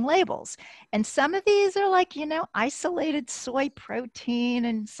reading labels. And some of these are like, you know, isolated soy protein,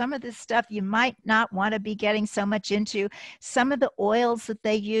 and some of this stuff you might not want to be getting so much into. Some of the oils that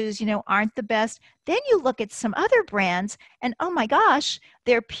they use, you know, aren't the best. Then you look at some other brands and, oh my gosh,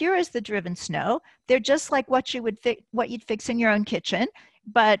 they're pure as the driven snow. They're just like what you'd fix in your own kitchen.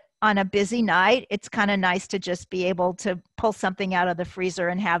 But on a busy night, it's kind of nice to just be able to pull something out of the freezer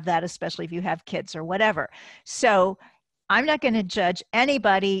and have that, especially if you have kids or whatever. So I'm not going to judge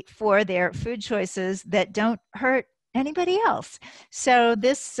anybody for their food choices that don't hurt anybody else. So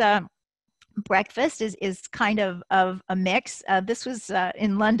this breakfast is kind of a mix. This was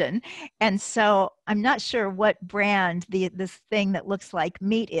in London, and so I'm not sure what brand this thing that looks like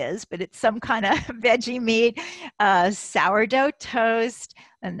meat is, but it's some kind of veggie meat, sourdough toast,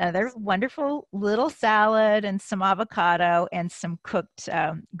 another wonderful little salad, and some avocado, and some cooked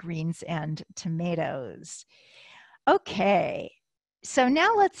greens and tomatoes. Okay, so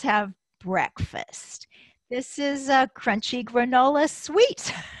now let's have breakfast. This is a crunchy granola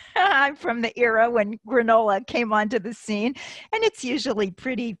sweet. I'm from the era when granola came onto the scene, and it's usually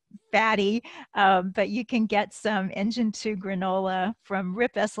pretty fatty, but you can get some Engine 2 granola from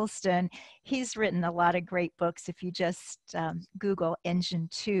Rip Esselstyn. He's written a lot of great books. If you just Google Engine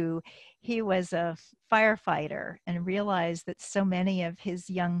 2, he was a firefighter and realized that so many of his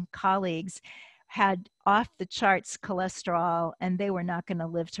young colleagues had off the charts cholesterol, and they were not going to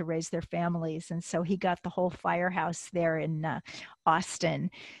live to raise their families. And so he got the whole firehouse there in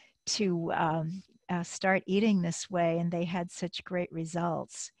Austin to start eating this way, and they had such great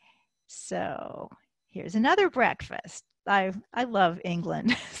results. So here's another breakfast. I love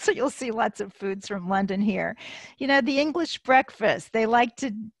England, so you'll see lots of foods from London here. You know, the English breakfast, they like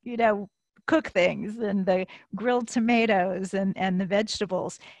to, you know, cook things, and the grilled tomatoes and the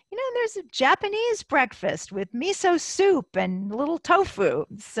vegetables. You know, there's a Japanese breakfast with miso soup and little tofu.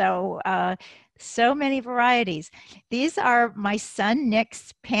 So, so many varieties. These are my son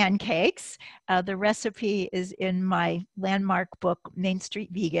Nick's pancakes. The recipe is in my landmark book, Main Street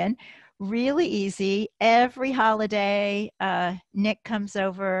Vegan. Really easy. Every holiday, Nick comes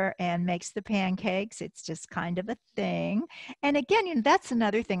over and makes the pancakes. It's just kind of a thing. And again, that's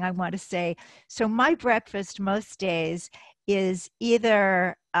another thing I want to say. So my breakfast most days is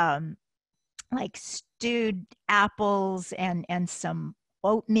either like stewed apples and some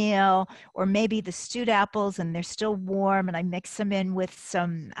oatmeal, or maybe the stewed apples and they're still warm and I mix them in with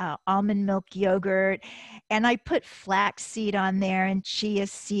some almond milk yogurt, and I put flax seed on there and chia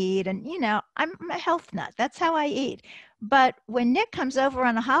seed, and I'm a health nut. That's how I eat. But when Nick comes over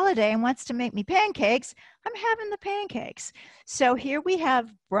on a holiday and wants to make me pancakes, I'm having the pancakes. So here we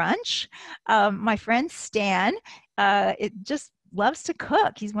have brunch. My friend Stan, it just loves to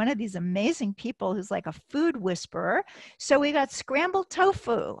cook. He's one of these amazing people who's like a food whisperer. So we got scrambled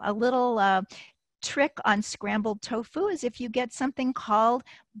tofu. A little trick on scrambled tofu is if you get something called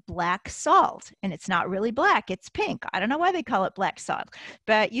black salt, and it's not really black, it's pink. I don't know why they call it black salt,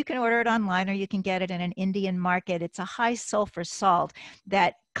 but you can order it online or you can get it in an Indian market. It's a high sulfur salt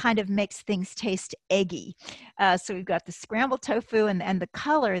that kind of makes things taste eggy. So we've got the scrambled tofu, and the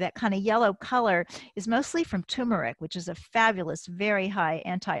color, that kind of yellow color, is mostly from turmeric, which is a fabulous, very high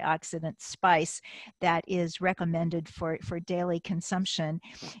antioxidant spice that is recommended for daily consumption.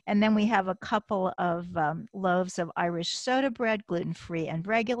 And then we have a couple of loaves of Irish soda bread, gluten-free and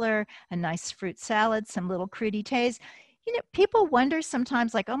regular, a nice fruit salad, some little crudités. People wonder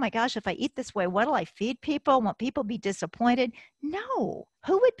sometimes, like, oh my gosh, if I eat this way, what'll I feed people? Won't people be disappointed? No,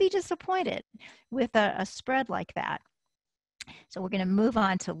 who would be disappointed with a spread like that? So we're going to move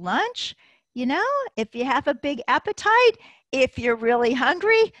on to lunch. If you have a big appetite, if you're really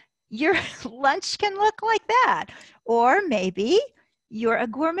hungry, your lunch can look like that. Or maybe you're a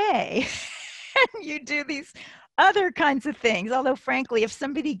gourmet and you do these other kinds of things. Although, frankly, if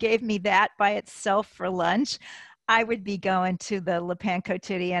somebody gave me that by itself for lunch, I would be going to the Le Pain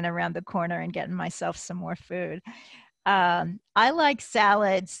Quotidien around the corner and getting myself some more food. I like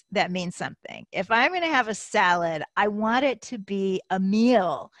salads that mean something. If I'm going to have a salad, I want it to be a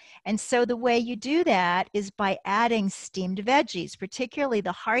meal. And so the way you do that is by adding steamed veggies, particularly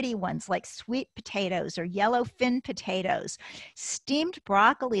the hearty ones like sweet potatoes or yellow fin potatoes. Steamed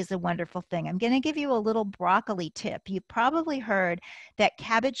broccoli is a wonderful thing. I'm going to give you a little broccoli tip. You've probably heard that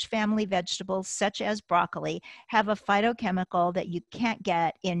cabbage family vegetables, such as broccoli, have a phytochemical that you can't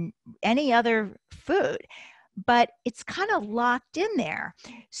get in any other food, but it's kind of locked in there.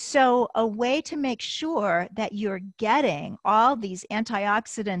 So a way to make sure that you're getting all these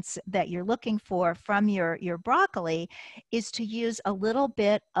antioxidants that you're looking for from your broccoli is to use a little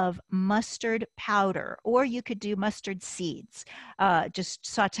bit of mustard powder, or you could do mustard seeds. Just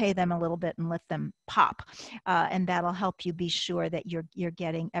saute them a little bit and let them pop, and that'll help you be sure that you're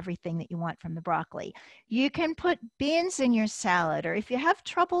getting everything that you want from the broccoli. You can put beans in your salad, or if you have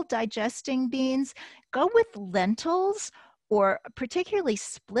trouble digesting beans, go with lentils, or particularly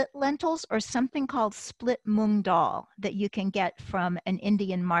split lentils, or something called split mung dal that you can get from an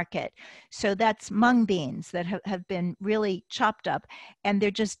Indian market. So that's mung beans that have been really chopped up, and they're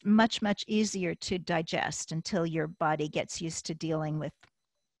just much, much easier to digest until your body gets used to dealing with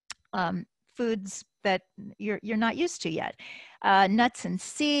foods that you're not used to yet. Nuts and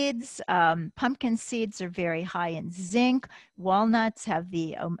seeds, pumpkin seeds are very high in zinc. Walnuts have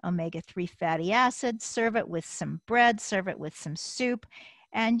the omega-3 fatty acids. Serve it with some bread, serve it with some soup,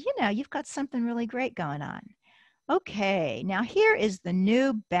 and you've got something really great going on. Okay, now here is the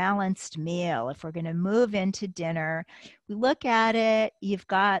new balanced meal. If we're going to move into dinner, we look at it, you've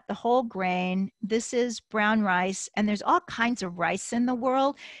got the whole grain. This is brown rice, and there's all kinds of rice in the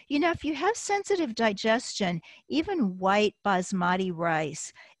world. If you have sensitive digestion, even white basmati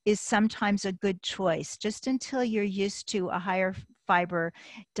rice is sometimes a good choice, just until you're used to a higher fiber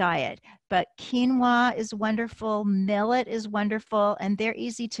diet. But quinoa is wonderful, millet is wonderful, and they're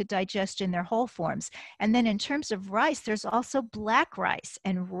easy to digest in their whole forms. And then in terms of rice, there's also black rice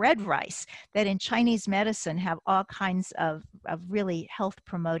and red rice that in Chinese medicine have all kinds of really health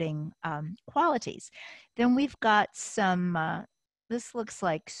promoting qualities. Then we've got some this looks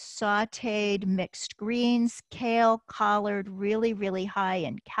like sauteed mixed greens, kale, collard, really, really high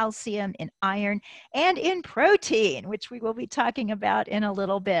in calcium, in iron, and in protein, which we will be talking about in a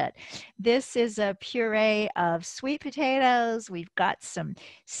little bit. This is a puree of sweet potatoes. We've got some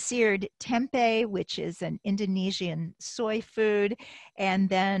seared tempeh, which is an Indonesian soy food, and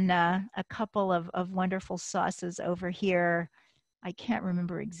then a couple of wonderful sauces over here. I can't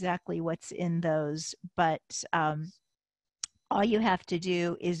remember exactly what's in those, but all you have to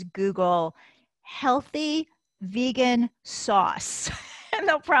do is Google healthy vegan sauce. And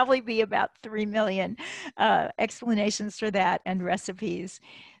there'll probably be about 3 million explanations for that and recipes.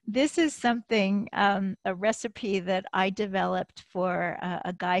 This is something, a recipe that I developed for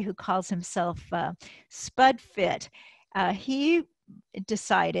a guy who calls himself Spud Fit. He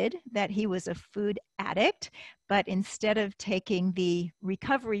decided that he was a food addict, but instead of taking the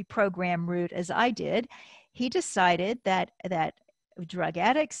recovery program route as I did, he decided that drug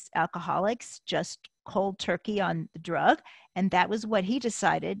addicts, alcoholics, just cold turkey on the drug, and that was what he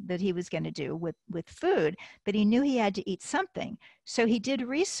decided that he was going to do with food. But he knew he had to eat something, so he did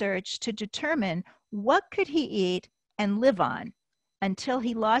research to determine what could he eat and live on until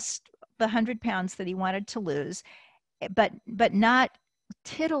he lost the 100 pounds that he wanted to lose, but not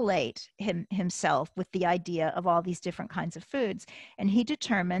titillate himself with the idea of all these different kinds of foods. And he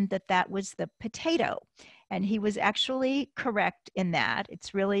determined that that was the potato. And he was actually correct in that.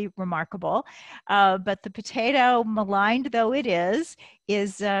 It's really remarkable. But the potato, maligned though it is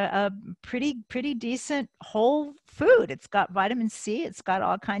a pretty decent whole food. It's got vitamin C. It's got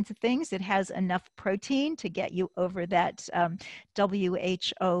all kinds of things. It has enough protein to get you over that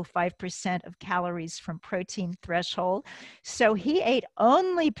WHO 5% of calories from protein threshold. So he ate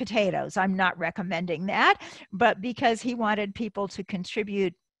only potatoes. I'm not recommending that, but because he wanted people to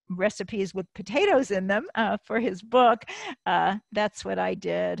contribute recipes with potatoes in them for his book, that's what I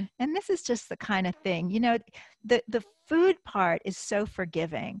did. And this is just the kind of thing, the food part is so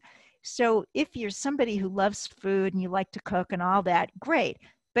forgiving. So if you're somebody who loves food and you like to cook and all that, great.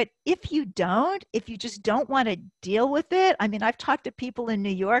 But if you just don't want to deal with it, I mean, I've talked to people in New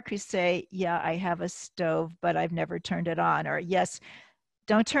York who say, yeah, I have a stove, but I've never turned it on. Or yes,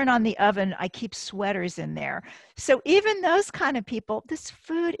 don't turn on the oven, I keep sweaters in there. So even those kind of people, this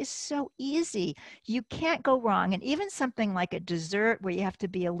food is so easy. You can't go wrong. And even something like a dessert where you have to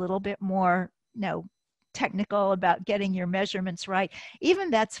be a little bit more, technical about getting your measurements right,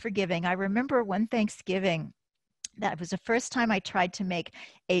 even that's forgiving. I remember one Thanksgiving, that was the first time I tried to make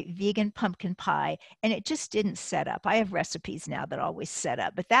a vegan pumpkin pie, and it just didn't set up. I have recipes now that always set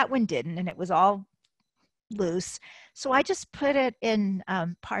up, but that one didn't, and it was all loose. So I just put it in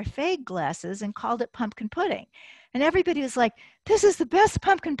parfait glasses and called it pumpkin pudding. And everybody was like, this is the best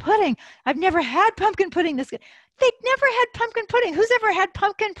pumpkin pudding. I've never had pumpkin pudding this good. They'd never had pumpkin pudding. Who's ever had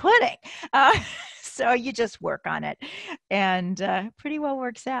pumpkin pudding? So you just work on it, and pretty well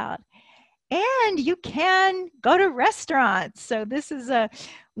works out. And you can go to restaurants. So this is a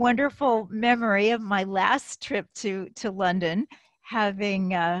wonderful memory of my last trip to London,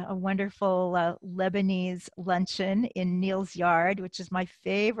 having a wonderful Lebanese luncheon in Neal's Yard, which is my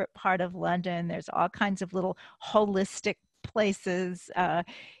favorite part of London. There's all kinds of little holistic places.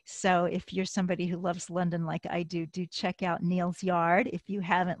 So if you're somebody who loves London like I do check out Neal's Yard if you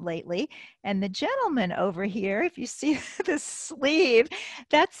haven't lately. And the gentleman over here, if you see the sleeve,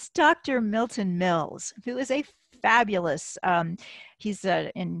 that's Dr. Milton Mills, who is a fabulous, he's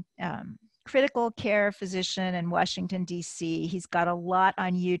in critical care physician in Washington, D.C. He's got a lot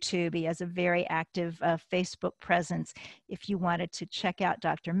on YouTube. He has a very active Facebook presence if you wanted to check out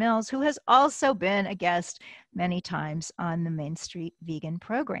Dr. Mills, who has also been a guest many times on the Main Street Vegan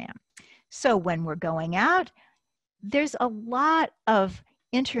program. So when we're going out, there's a lot of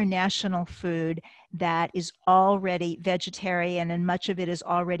international food that is already vegetarian, and much of it is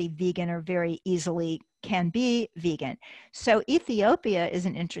already vegan or very easily can be vegan. So Ethiopia is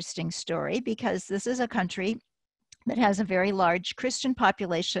an interesting story because this is a country that has a very large Christian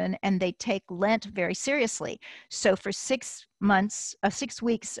population, and they take Lent very seriously. So for 6 months, 6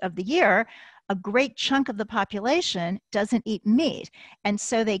 weeks of the year, a great chunk of the population doesn't eat meat. And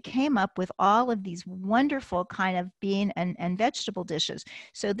so they came up with all of these wonderful kind of bean and vegetable dishes.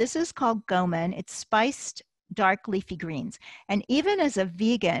 So this is called gomen. It's spiced dark leafy greens. And even as a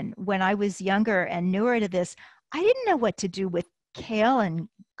vegan, when I was younger and newer to this, I didn't know what to do with kale and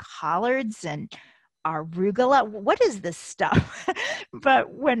collards and arugula. What is this stuff?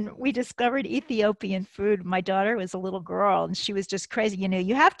 But when we discovered Ethiopian food, my daughter was a little girl and she was just crazy.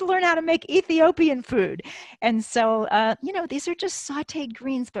 You have to learn how to make Ethiopian food. And so, these are just sauteed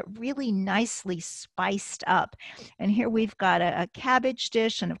greens, but really nicely spiced up. And here we've got a cabbage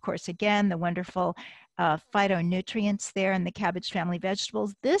dish. And of course, again, the wonderful phytonutrients there in the cabbage family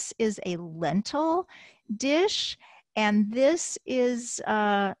vegetables. This is a lentil dish. And this is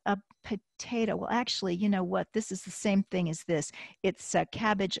a potato. Well, actually, you know what? This is the same thing as this. It's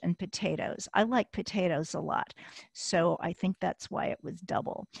cabbage and potatoes. I like potatoes a lot. So I think that's why it was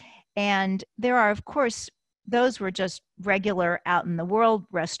double. And there are, of course, those were just regular out in the world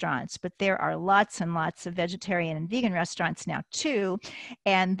restaurants, but there are lots and lots of vegetarian and vegan restaurants now too.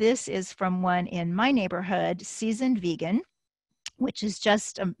 And this is from one in my neighborhood, Seasoned Vegan, which is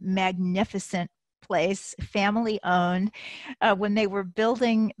just a magnificent place, family owned. When they were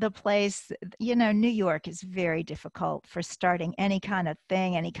building the place, you know, New York is very difficult for starting any kind of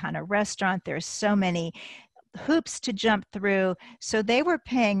thing, any kind of restaurant. There's so many hoops to jump through. So they were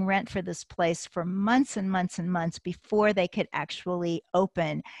paying rent for this place for months and months and months before they could actually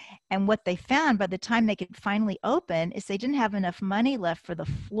open. And what they found by the time they could finally open is they didn't have enough money left for the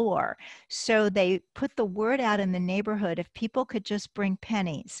floor. So they put the word out in the neighborhood if people could just bring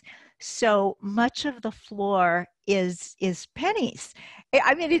pennies. So much of the floor is pennies.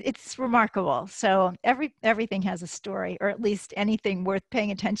 I mean, it's remarkable. So everything has a story, or at least anything worth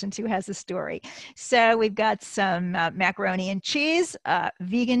paying attention to has a story. So we've got some macaroni and cheese,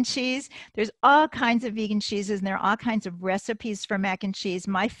 vegan cheese. There's all kinds of vegan cheeses, and there are all kinds of recipes for mac and cheese.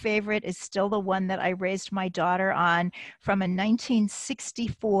 My favorite is still the one that I raised my daughter on from a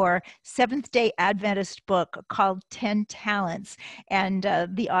 1964 Seventh-day Adventist book called 10 Talents. And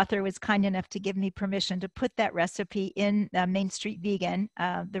the author was kind enough to give me permission to put that recipe in Main Street Vegan.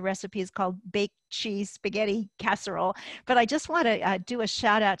 The recipe is called baked cheese spaghetti casserole. But I just want to do a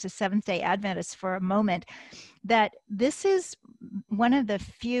shout out to Seventh-day Adventists for a moment, that this is one of the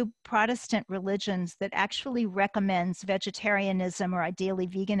few Protestant religions that actually recommends vegetarianism or ideally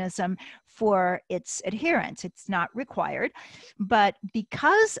veganism for its adherents. It's not required, but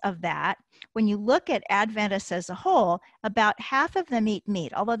because of that, when you look at Adventists as a whole, about half of them eat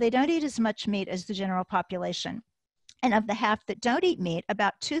meat, although they don't eat as much meat as the general population. And of the half that don't eat meat,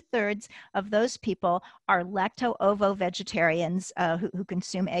 about 2/3 of those people are lacto-ovo vegetarians who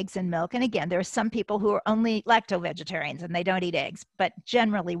consume eggs and milk. And again, there are some people who are only lacto-vegetarians and they don't eat eggs, but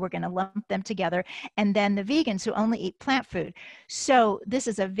generally we're going to lump them together. And then the vegans who only eat plant food. So this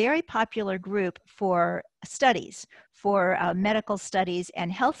is a very popular group for studies, for medical studies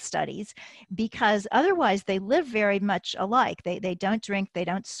and health studies, because otherwise they live very much alike. They don't drink, they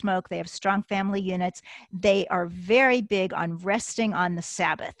don't smoke, they have strong family units. They are very big on resting on the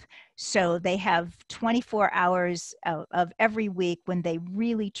Sabbath. So they have 24 hours of every week when they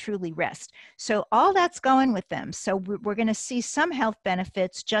really, truly rest. So all that's going with them. So we're going to see some health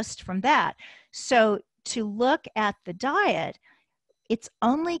benefits just from that. So to look at the diet, it's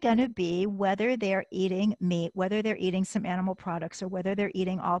only going to be whether they're eating meat, whether they're eating some animal products, or whether they're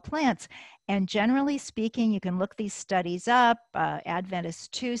eating all plants. And generally speaking, you can look these studies up.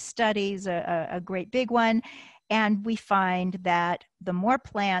 Adventist 2 studies, a great big one. And we find that the more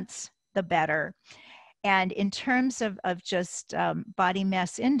plants, the better. And in terms of just body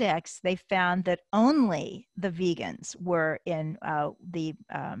mass index, they found that only the vegans were in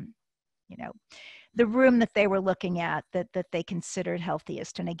the room that they were looking at that they considered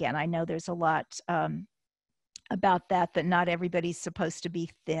healthiest. And again, I know there's a lot about that not everybody's supposed to be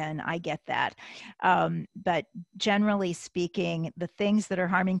thin. I get that. But generally speaking, the things that are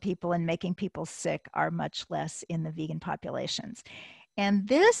harming people and making people sick are much less in the vegan populations. And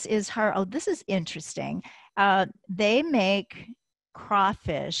this is this is interesting. They make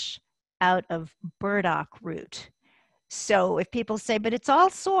crawfish out of burdock root. So if people say, but it's all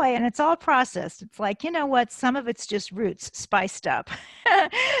soy and it's all processed, it's like, you know what? Some of it's just roots spiced up.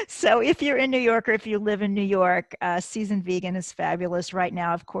 So if you're in New York, or if you live in New York, Seasoned Vegan is fabulous. Right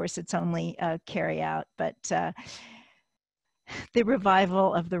now, of course, it's only carry out, but the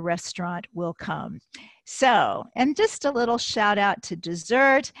revival of the restaurant will come. So, and just a little shout out to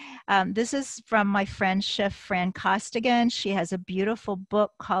dessert. This is from my friend Chef Fran Costigan. She has a beautiful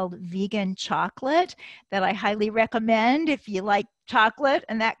book called Vegan Chocolate that I highly recommend if you like chocolate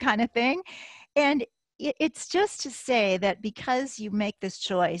and that kind of thing. And it's just to say that because you make this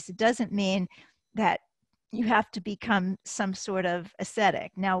choice, it doesn't mean that you have to become some sort of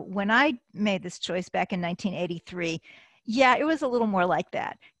ascetic. Now, when I made this choice back in 1983, yeah, it was a little more like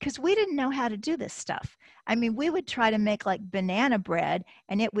that because we didn't know how to do this stuff. I mean, we would try to make like banana bread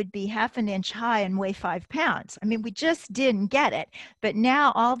and it would be 1/2 inch high and weigh 5 pounds. I mean, we just didn't get it. But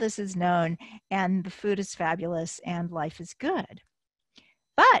now all this is known and the food is fabulous and life is good.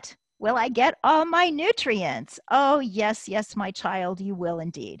 But will I get all my nutrients? Oh, yes, yes, my child, you will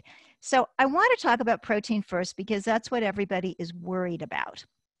indeed. So I want to talk about protein first because that's what everybody is worried about.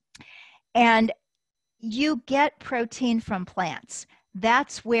 And you get protein from plants.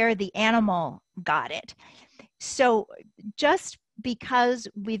 That's where the animal got it. So just because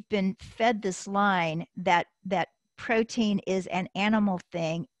we've been fed this line that protein is an animal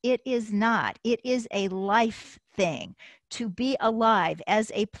thing, it is not. It is a life thing. To be alive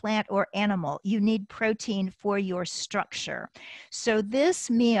as a plant or animal, you need protein for your structure. So this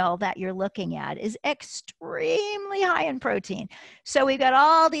meal that you're looking at is extremely high in protein. So we've got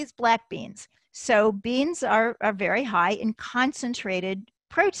all these black beans. So beans are very high in concentrated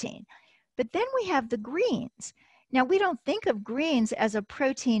protein. But then we have the greens. Now, we don't think of greens as a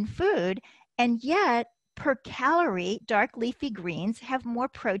protein food, and yet per calorie, dark leafy greens have more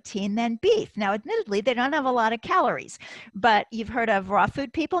protein than beef. Now, admittedly, they don't have a lot of calories, but you've heard of raw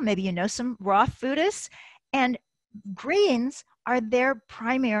food people. Maybe you know some raw foodists, and greens are their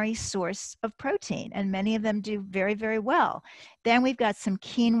primary source of protein, and many of them do very, very well. Then we've got some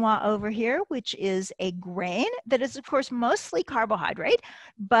quinoa over here, which is a grain that is, of course, mostly carbohydrate,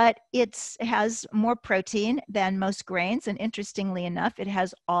 but it has more protein than most grains, and interestingly enough, it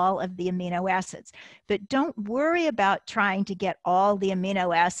has all of the amino acids. But don't worry about trying to get all the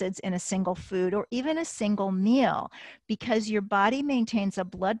amino acids in a single food or even a single meal, because your body maintains a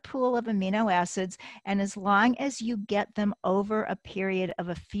blood pool of amino acids, and as long as you get them over a period of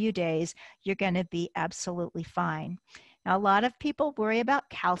a few days, you're going to be absolutely fine. Now, a lot of people worry about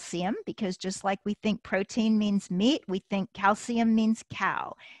calcium because just like we think protein means meat, we think calcium means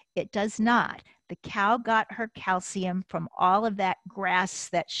cow. It does not. The cow got her calcium from all of that grass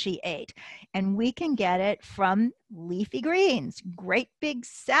that she ate, and we can get it from leafy greens, great big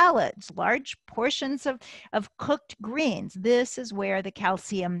salads, large portions of cooked greens. This is where the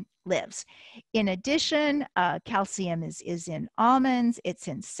calcium lives. In addition, calcium is in almonds, it's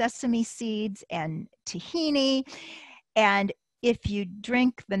in sesame seeds and tahini. And if you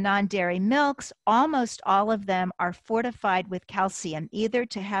drink the non-dairy milks, almost all of them are fortified with calcium, either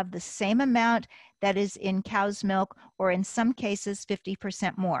to have the same amount that is in cow's milk or in some cases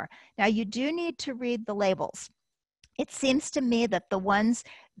 50% more. Now, you do need to read the labels. It seems to me that the ones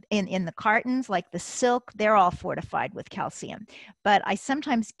in the cartons, like the silk, they're all fortified with calcium. But I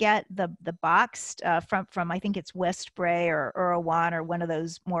sometimes get the boxed from I think it's Westbray or Erewhon or one of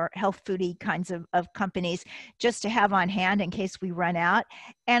those more health foodie kinds of companies, just to have on hand in case we run out.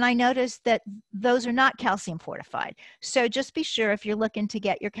 And I noticed that those are not calcium fortified. So just be sure if you're looking to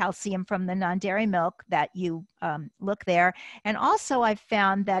get your calcium from the non-dairy milk that you look there. And also I've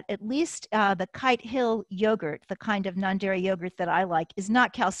found that at least the Kite Hill yogurt, the kind of non-dairy yogurt that I like, is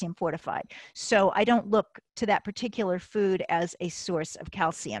not calcium fortified. So I don't look to that particular food as a source of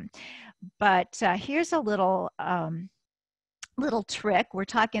calcium. But here's a little trick. We're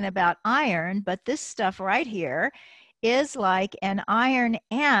talking about iron, but this stuff right here is like an iron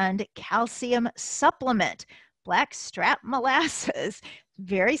and calcium supplement. Blackstrap molasses,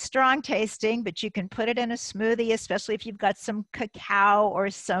 very strong tasting, but you can put it in a smoothie, especially if you've got some cacao or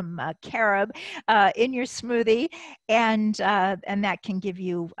some carob in your smoothie, and that can give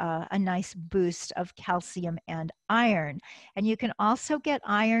you a nice boost of calcium and iron. And you can also get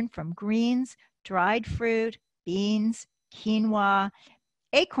iron from greens, dried fruit, beans, quinoa,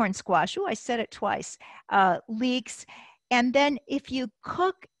 acorn squash. Oh, I said it twice. Leeks. And then if you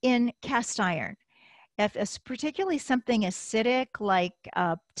cook in cast iron, if it's particularly something acidic like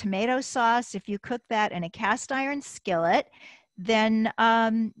tomato sauce, if you cook that in a cast iron skillet, then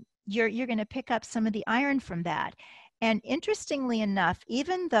you're going to pick up some of the iron from that. And interestingly enough,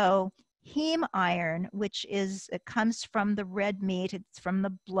 even though heme iron, which comes from the red meat, it's from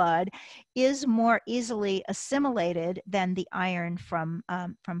the blood, is more easily assimilated than the iron from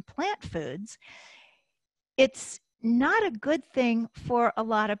plant foods, it's not a good thing for a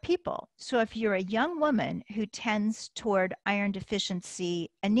lot of people. So if you're a young woman who tends toward iron deficiency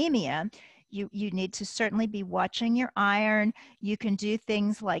anemia, you need to certainly be watching your iron. You can do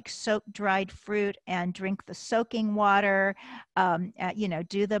things like soak dried fruit and drink the soaking water,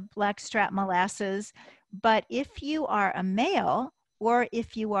 do the blackstrap molasses. But if you are a male, or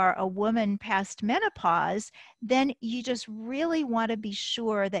if you are a woman past menopause, then you just really want to be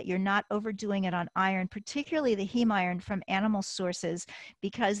sure that you're not overdoing it on iron, particularly the heme iron from animal sources,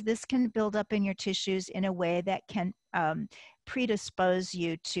 because this can build up in your tissues in a way that can predispose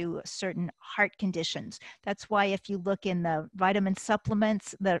you to certain heart conditions. That's why if you look in the vitamin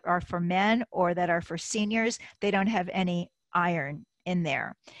supplements that are for men or that are for seniors, they don't have any iron in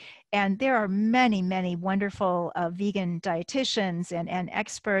there. And there are many, many wonderful vegan dietitians and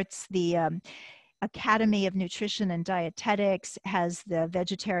experts. The Academy of Nutrition and Dietetics has the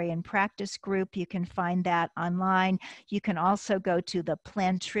Vegetarian Practice Group. You can find that online. You can also go to the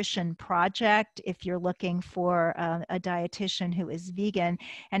Plantrition Project if you're looking for a dietitian who is vegan.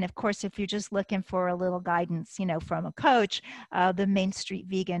 And of course, if you're just looking for a little guidance, from a coach, the Main Street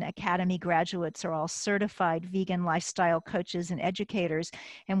Vegan Academy graduates are all certified vegan lifestyle coaches and educators.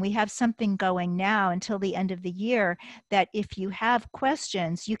 And we have something going now until the end of the year that if you have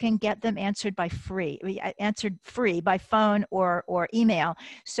questions, you can get them answered free by phone or email.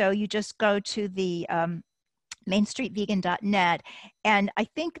 So you just go to the mainstreetvegan.net. And I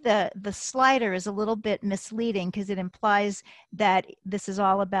think the slider is a little bit misleading because it implies that this is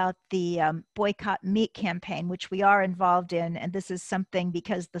all about the boycott meat campaign, which we are involved in. And this is something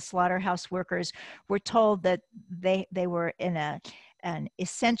because the slaughterhouse workers were told that they were in an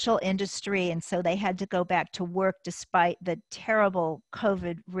essential industry, and so they had to go back to work despite the terrible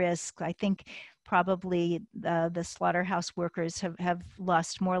COVID risk. I think probably the slaughterhouse workers have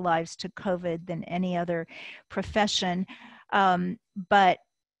lost more lives to COVID than any other profession. But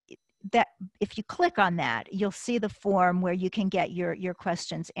that if you click on that, you'll see the form where you can get your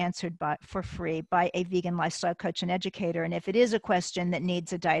questions answered for free by a vegan lifestyle coach and educator. And if it is a question that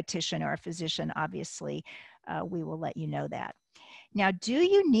needs a dietitian or a physician, obviously, we will let you know that. Now, do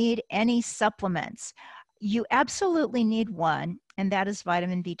you need any supplements? You absolutely need one, and that is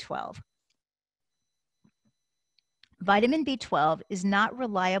vitamin B12. Vitamin B12 is not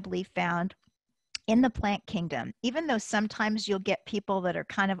reliably found in the plant kingdom, even though sometimes you'll get people that are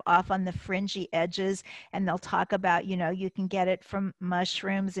kind of off on the fringy edges, and they'll talk about, you can get it from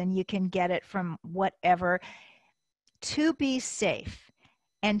mushrooms and you can get it from whatever. To be safe,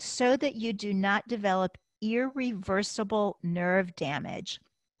 and so that you do not develop irreversible nerve damage,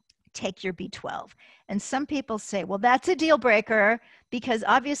 take your B12. And some people say, well, that's a deal breaker because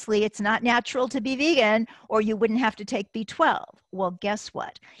obviously it's not natural to be vegan or you wouldn't have to take B12. Well, guess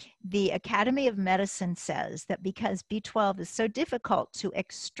what? The Academy of Medicine says that because B12 is so difficult to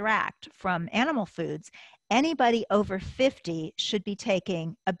extract from animal foods, anybody over 50 should be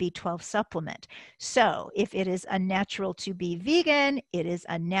taking a B12 supplement. So if it is unnatural to be vegan, it is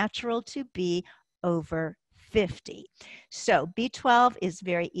unnatural to be over 50. So B12 is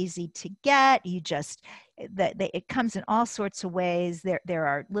very easy to get. You just, it comes in all sorts of ways. There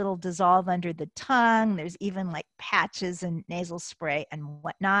are little dissolve under the tongue. There's even like patches and nasal spray and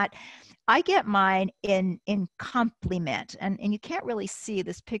whatnot. I get mine in Complement, and you can't really see,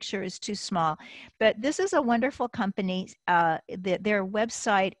 this picture is too small, but this is a wonderful company. Their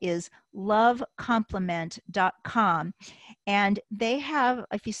website is lovecomplement.com, and they have,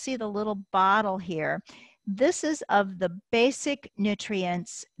 if you see the little bottle here, this is of the basic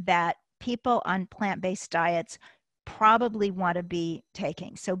nutrients that people on plant-based diets probably want to be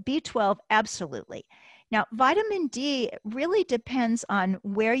taking. So B12, absolutely. Now, vitamin D really depends on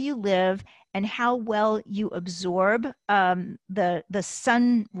where you live and how well you absorb the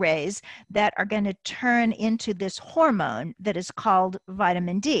sun rays that are going to turn into this hormone that is called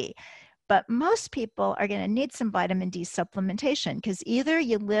vitamin D. But most people are going to need some vitamin D supplementation because either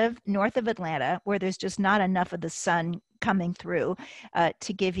you live north of Atlanta where there's just not enough of the sun coming through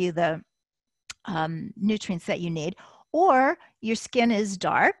to give you the nutrients that you need, or your skin is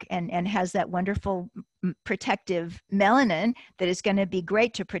dark and has that wonderful protective melanin that is going to be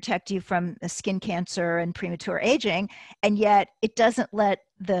great to protect you from skin cancer and premature aging, and yet it doesn't let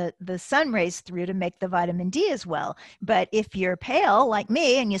the sun rays through to make the vitamin D as well. But if you're pale like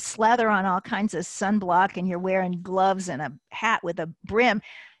me and you slather on all kinds of sunblock and you're wearing gloves and a hat with a brim,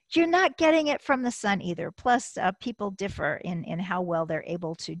 you're not getting it from the sun either. Plus, people differ in how well they're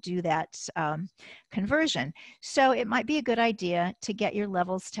able to do that conversion. So it might be a good idea to get your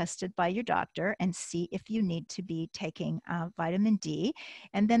levels tested by your doctor and see if you need to be taking vitamin D.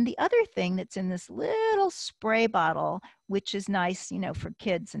 And then the other thing that's in this little spray bottle, which is nice, for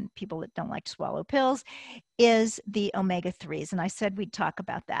kids and people that don't like to swallow pills, is the omega-3s. And I said we'd talk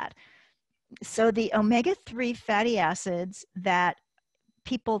about that. So the omega-3 fatty acids that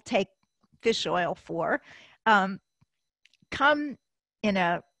people take fish oil for come in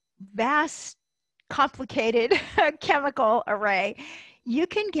a vast, complicated chemical array. You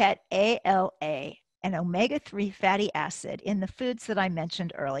can get ALA, an omega-3 fatty acid, in the foods that I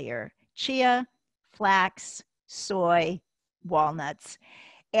mentioned earlier: chia, flax, soy, walnuts,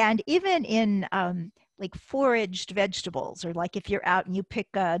 and even in like foraged vegetables, or like if you're out and you pick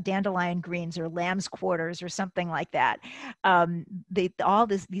dandelion greens or lamb's quarters or something like that.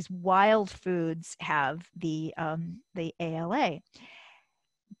 These wild foods have the ALA,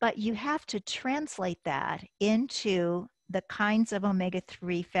 but you have to translate that into the kinds of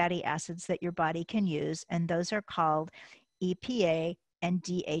omega-3 fatty acids that your body can use, and those are called EPA and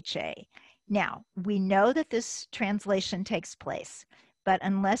DHA. Now, we know that this translation takes place, but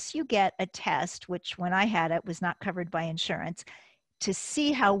unless you get a test, which when I had it was not covered by insurance, to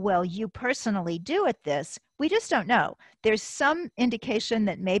see how well you personally do at this, we just don't know. There's some indication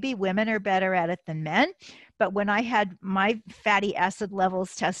that maybe women are better at it than men, but when I had my fatty acid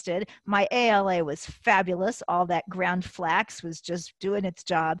levels tested, my ALA was fabulous. All that ground flax was just doing its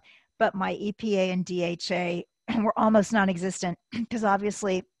job, but my EPA and DHA were almost non-existent because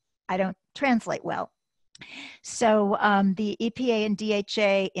obviously I don't translate well. So the EPA and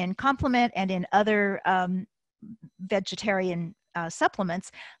DHA in complement and in other vegetarian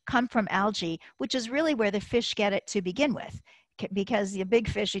supplements come from algae, which is really where the fish get it to begin with. Because the big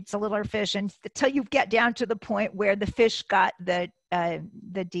fish eats a littler fish, and until you get down to the point where the fish got the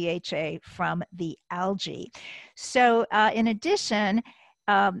DHA from the algae. So in addition,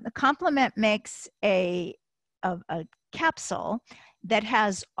 the complement makes a capsule that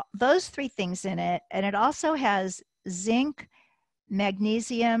has those three things in it, and it also has zinc,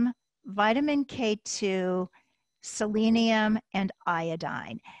 magnesium, vitamin K2, selenium, and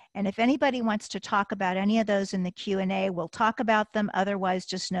iodine. And if anybody wants to talk about any of those in the Q&A, we'll talk about them. Otherwise,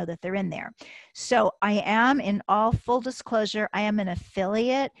 just know that they're in there. So I am, in all full disclosure, I am an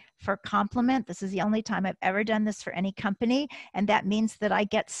affiliate for Complement. This is the only time I've ever done this for any company. And that means that I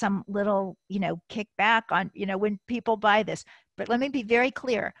get some little, kickback on, when people buy this. But let me be very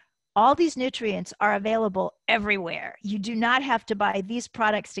clear. All these nutrients are available everywhere. You do not have to buy these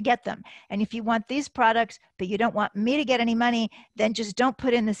products to get them. And if you want these products, but you don't want me to get any money, then just don't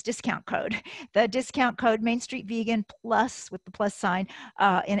put in this discount code. The discount code Main Street Vegan plus with the plus sign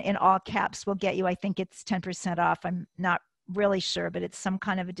in all caps will get you, I think it's 10% off. I'm not really sure, but it's some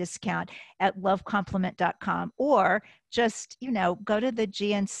kind of a discount at lovecomplement.com, or just, go to the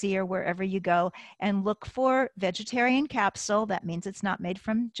GNC or wherever you go and look for vegetarian capsule. That means it's not made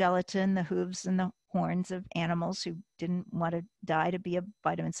from gelatin, the hooves and the horns of animals who didn't want to die to be a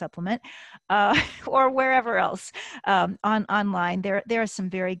vitamin supplement, or wherever else online. There are some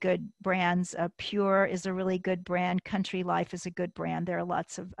very good brands. Pure is a really good brand. Country Life is a good brand. There are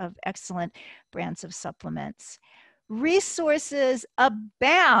lots of excellent brands of supplements. Resources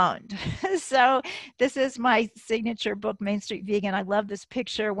abound. So this is my signature book, Main Street Vegan. I love this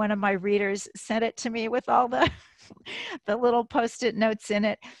picture. One of my readers sent it to me with all the little post-it notes in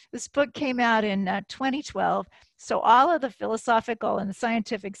it. This book came out in 2012. So all of the philosophical and the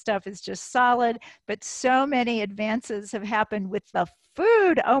scientific stuff is just solid, but so many advances have happened with the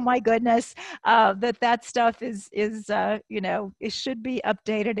food. Oh my goodness, that stuff is it should be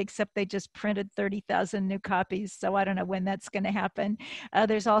updated, except they just printed 30,000 new copies. So I don't know when that's going to happen.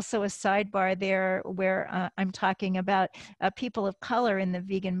 There's also a sidebar there where I'm talking about people of color in the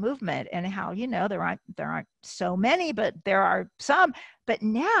vegan movement and how, there aren't so many, but there are some. But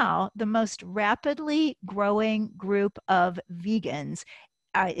now the most rapidly growing group of vegans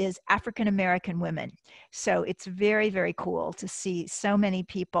is African American women. So it's very, very cool to see so many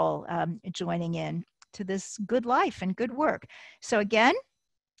people joining in to this good life and good work. So again,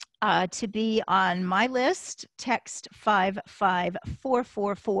 to be on my list, text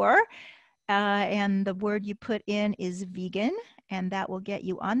 55444, and the word you put in is vegan, and that will get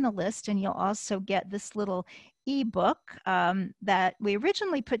you on the list. And you'll also get this little ebook that we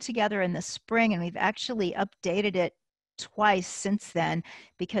originally put together in the spring, and we've actually updated it twice since then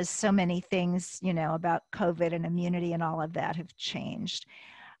because so many things, about COVID and immunity and all of that have changed.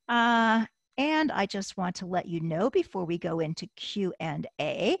 And I just want to let you know before we go into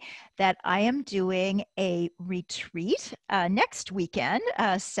Q&A that I am doing a retreat next weekend,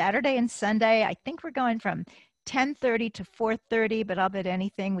 Saturday and Sunday. I think we're going from 10:30 to 4:30, but I'll bet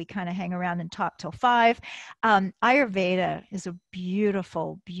anything we kind of hang around and talk till 5. Ayurveda is a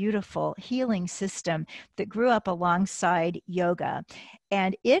beautiful, beautiful healing system that grew up alongside yoga.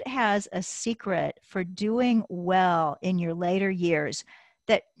 And it has a secret for doing well in your later years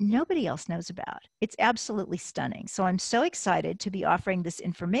that nobody else knows about. It's absolutely stunning. So I'm so excited to be offering this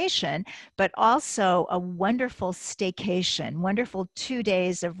information, but also a wonderful staycation, wonderful 2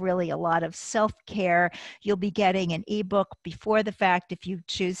 days of really a lot of self-care. You'll be getting an ebook before the fact if you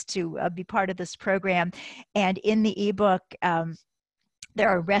choose to be part of this program. And in the ebook, there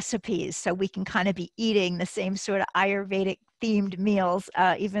are recipes, so we can kind of be eating the same sort of Ayurvedic themed meals,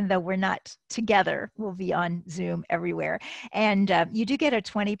 even though we're not together. We'll be on Zoom everywhere. And you do get a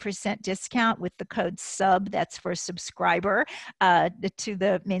 20% discount with the code SUB, that's for subscriber, to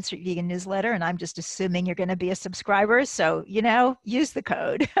the Main Street Vegan newsletter. And I'm just assuming you're going to be a subscriber. So, use the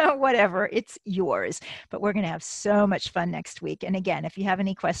code, whatever, it's yours. But we're going to have so much fun next week. And again, if you have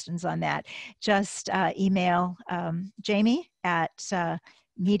any questions on that, just email Jamie at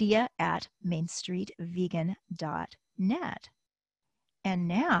media@mainstreetvegan.net. And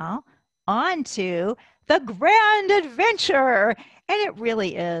now on to the grand adventure. And it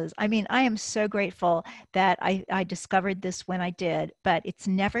really is. I mean, I am so grateful that I discovered this when I did, but it's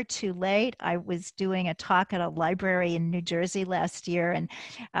never too late. I was doing a talk at a library in New Jersey last year, and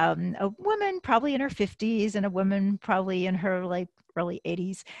a woman probably in her 50s and a woman probably in her early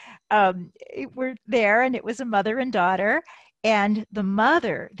 80s were there, and it was a mother and daughter. And the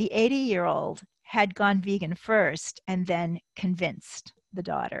mother, the 80-year-old, had gone vegan first and then convinced the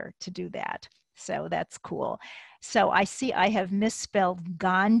daughter to do that. So that's cool. So I see I have misspelled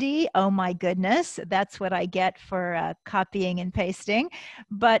Gandhi. Oh my goodness, that's what I get for copying and pasting.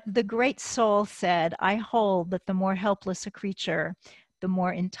 But the great soul said, I hold that the more helpless a creature, the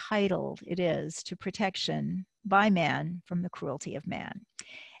more entitled it is to protection by man from the cruelty of man.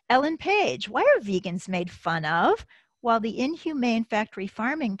 Ellen Page, why are vegans made fun of? While the inhumane factory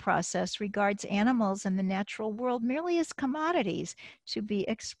farming process regards animals and the natural world merely as commodities to be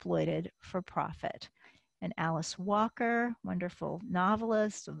exploited for profit. And Alice Walker, wonderful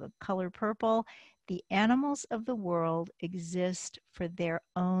novelist of The Color Purple, the animals of the world exist for their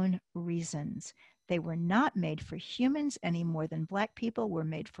own reasons. They were not made for humans any more than Black people were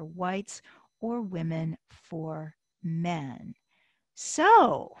made for whites or women for men.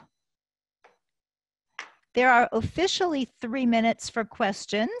 So, there are officially 3 minutes for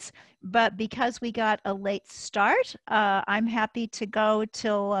questions, but because we got a late start, I'm happy to go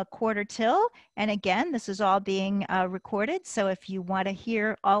till quarter till. And again, this is all being recorded, so if you want to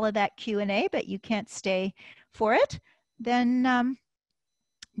hear all of that Q&A, but you can't stay for it, then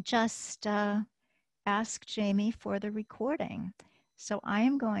just ask Jamie for the recording. So I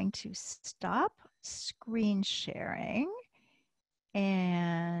am going to stop screen sharing,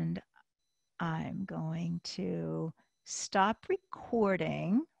 and I'm going to stop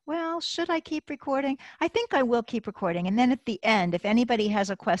recording. Well, should I keep recording? I think I will keep recording. And then at the end, if anybody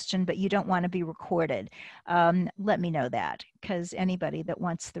has a question but you don't want to be recorded, let me know that, because anybody that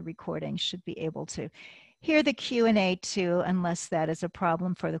wants the recording should be able to hear the Q&A too, unless that is a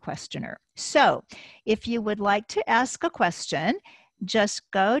problem for the questioner. So if you would like to ask a question, just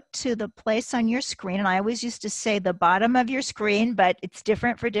go to the place on your screen, and I always used to say the bottom of your screen, but it's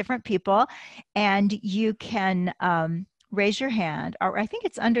different for different people, and you can raise your hand, or I think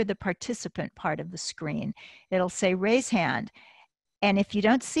it's under the participant part of the screen. It'll say raise hand, and if you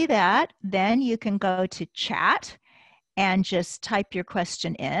don't see that, then you can go to chat and just type your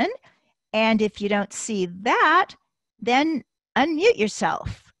question in, and if you don't see that, then unmute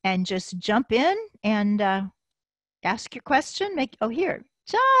yourself and just jump in and ask your question. Oh, here,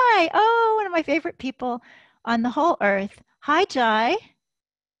 Jai. Oh, one of my favorite people on the whole earth. Hi, Jai.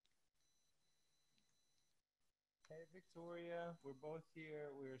 Hey, Victoria. We're both here.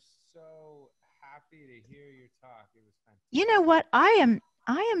 We're so happy to hear your talk. It was fantastic. You know what? I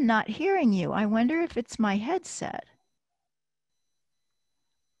am not hearing you. I wonder if it's my headset.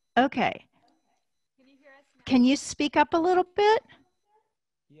 Okay. Can you hear us now? Can you speak up a little bit?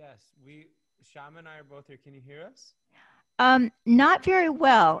 Yes, Shama and I are both here. Can you hear us? Not very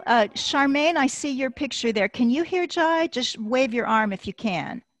well. Charmaine, I see your picture there. Can you hear Jai? Just wave your arm if you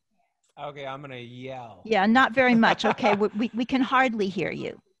can. Okay, I'm gonna yell. Yeah, not very much. Okay, we can hardly hear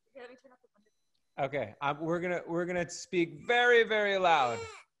you. Here, let me turn off the window. Okay, we're gonna speak very, very loud.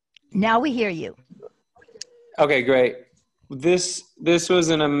 Now we hear you. Okay, great. This was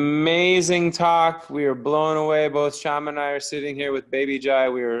an amazing talk. We were blown away. Both Shama and I are sitting here with baby Jai.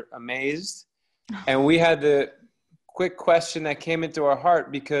 We were amazed, and we had the quick question that came into our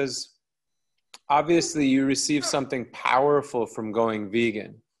heart, because obviously you received something powerful from going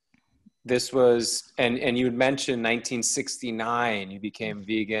vegan. This was, and you had mentioned 1969 you became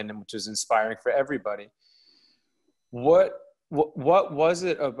vegan, which was inspiring for everybody. What was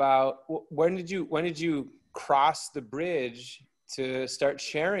it about? When did you cross the bridge to start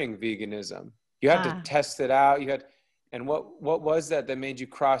sharing veganism? You had to test it out. And what was that made you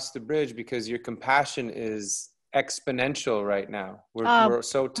cross the bridge? Because your compassion is exponential right now. We're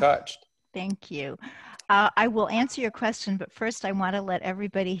so touched. Thank you. I will answer your question, but first I want to let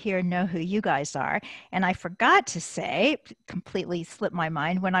everybody here know who you guys are. And I forgot to say, completely slipped my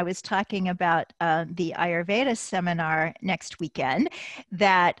mind when I was talking about the Ayurveda seminar next weekend,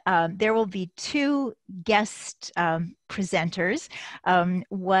 that there will be 2 guest presenters.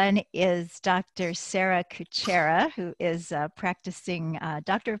 One is Dr. Sarah Kuchera, who is a practicing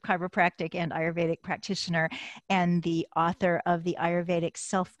doctor of chiropractic and Ayurvedic practitioner, and the author of the Ayurvedic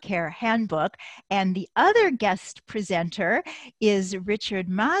Self-Care Handbook. And the other guest presenter is Richard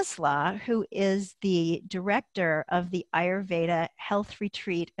Masla, who is the director of the Ayurveda Health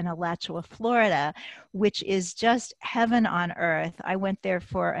Retreat in Alachua, Florida, which is just heaven on earth. I went there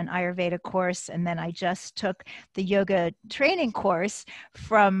for an Ayurveda course, and then I just took the yoga the training course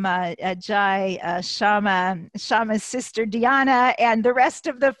from Jai, Shama's sister Diana, and the rest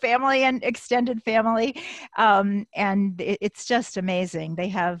of the family and extended family. And it's just amazing. They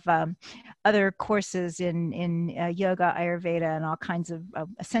have other courses in yoga, Ayurveda, and all kinds of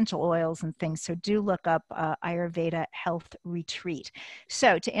essential oils and things. So do look up Ayurveda Health Retreat.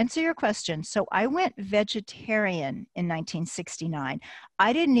 So to answer your question, so I went vegetarian in 1969.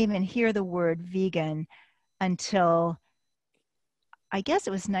 I didn't even hear the word vegan until I guess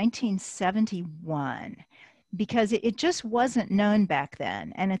it was 1971, because it just wasn't known back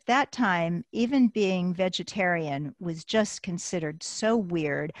then. And at that time, even being vegetarian was just considered so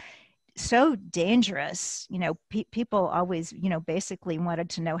weird, so dangerous. You know, people always, you know, basically wanted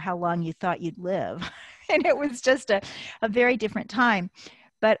to know how long you thought you'd live. And it was just a very different time.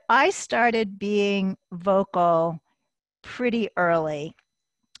 But I started being vocal pretty early.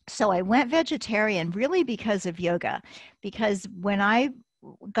 So I went vegetarian really because of yoga. Because when I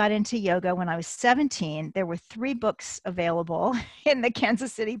got into yoga when I was 17, there were 3 books available in the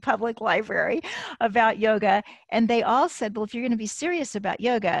Kansas City Public Library about yoga. And they all said, well, if you're going to be serious about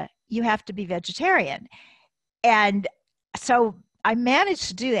yoga, you have to be vegetarian. And so I managed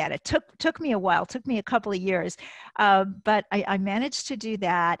to do that. It took me a while, took me a couple of years, but I managed to do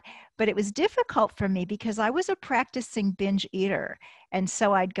that. But it was difficult for me because I was a practicing binge eater. And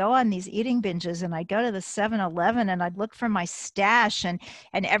so I'd go on these eating binges, and I'd go to the 7-Eleven and I'd look for my stash, and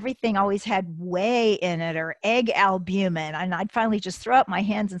everything always had whey in it or egg albumin. And I'd finally just throw up my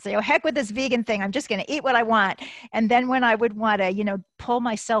hands and say, oh, heck with this vegan thing. I'm just going to eat what I want. And then when I would want to, you know, pull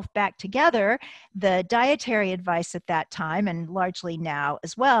myself back together, the dietary advice at that time, and largely now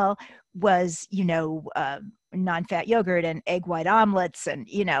as well, was, you know, non-fat yogurt and egg white omelets. And,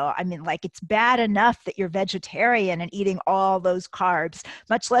 you know, I mean, like, it's bad enough that you're vegetarian and eating all those carbs,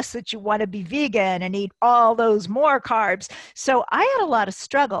 much less that you want to be vegan and eat all those more carbs. So I had a lot of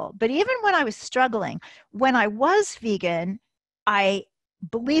struggle. But even when I was struggling, when I was vegan, I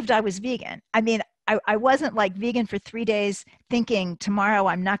believed I was vegan. I mean, I wasn't like vegan for 3 days thinking tomorrow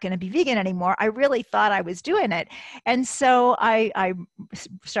I'm not going to be vegan anymore. I really thought I was doing it. And so I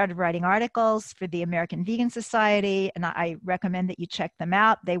started writing articles for the American Vegan Society, and I recommend that you check them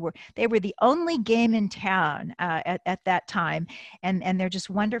out. They were the only game in town at that time, and they're just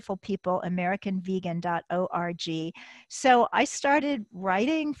wonderful people, americanvegan.org. So I started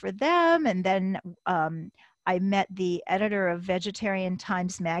writing for them, and then I met the editor of Vegetarian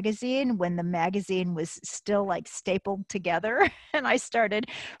Times magazine when the magazine was still like stapled together. And I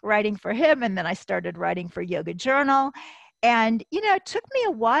started writing for him, and then I started writing for Yoga Journal. And, you know, it took me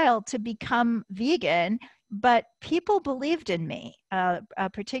a while to become vegan, but people believed in me,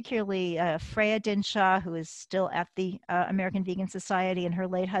 particularly Freya Dinshaw, who is still at the American Vegan Society, and her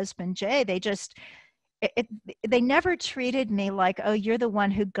late husband, Jay. They never treated me like, oh, you're the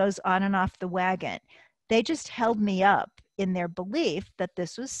one who goes on and off the wagon. They just held me up in their belief that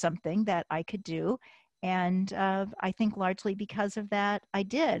this was something that I could do. And I think largely because of that, I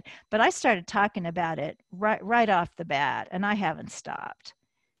did. But I started talking about it right off the bat, and I haven't stopped.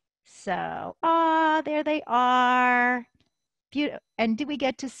 So, there they are. Beautiful. And did we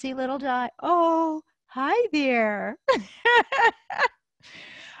get to see little Di? Oh, hi there.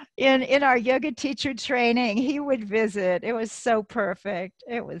 In our yoga teacher training, he would visit. It was so perfect.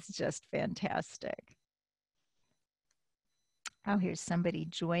 It was just fantastic. Oh, here's somebody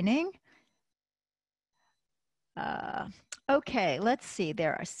joining. Okay, let's see.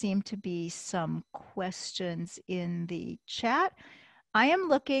 There seem to be some questions in the chat. I am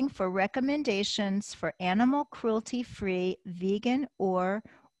looking for recommendations for animal cruelty-free, vegan or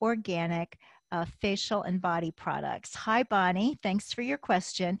organic facial and body products. Hi, Bonnie. Thanks for your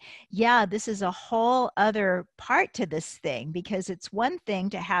question. Yeah, this is a whole other part to this thing, because it's one thing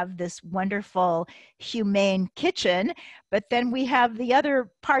to have this wonderful, humane kitchen, but then we have the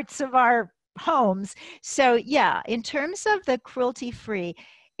other parts of our homes. So yeah, in terms of the cruelty-free,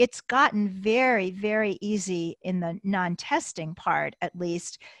 it's gotten very, very easy in the non-testing part, at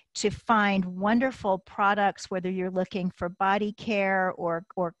least, to find wonderful products, whether you're looking for body care or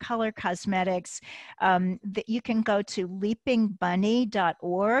color cosmetics. That you can go to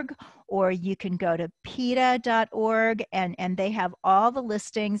leapingbunny.org, or you can go to PETA.org, and they have all the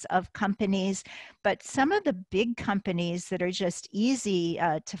listings of companies. But some of the big companies that are just easy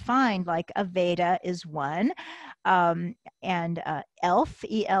to find, like Aveda is one, and ELF,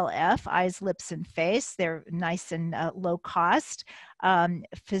 ELF, Eyes, Lips, and Face. They're nice and low cost.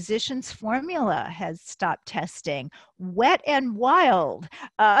 Physicians Formula has stopped testing. Wet and Wild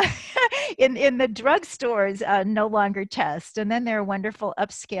uh, in the drugstores no longer test. And then there are wonderful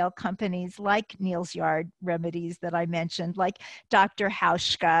upscale companies like Neal's Yard Remedies that I mentioned, like Dr.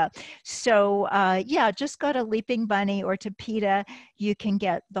 Hauschka. So yeah, just go to Leaping Bunny or to PETA. You can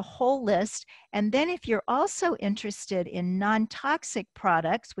get the whole list. And then if you're also interested in non-toxic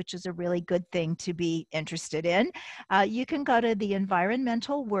products, which is a really good thing to be interested in, you can go to the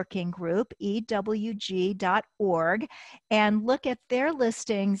Environmental Working Group, ewg.org, and look at their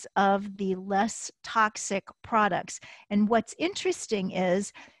listings of the less toxic products. And what's interesting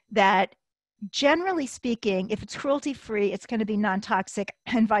is that generally speaking, if it's cruelty-free, it's going to be non-toxic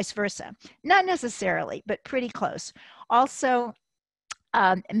and vice versa. Not necessarily, but pretty close. Also,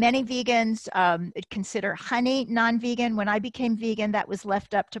 many vegans consider honey non-vegan. When I became vegan, that was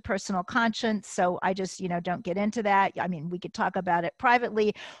left up to personal conscience. So I just, don't get into that. I mean, we could talk about it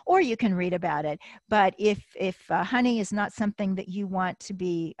privately, or you can read about it. But if honey is not something that you want to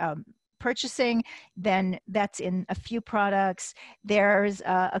be purchasing, then that's in a few products. There's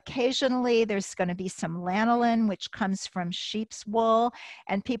occasionally there's going to be some lanolin, which comes from sheep's wool,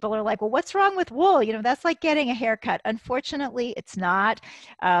 and people are like, well, what's wrong with wool? That's like getting a haircut. Unfortunately, it's not,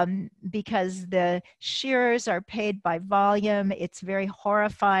 because the shearers are paid by volume. It's very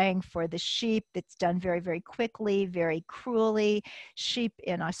horrifying for the sheep. It's done very, very quickly, very cruelly. Sheep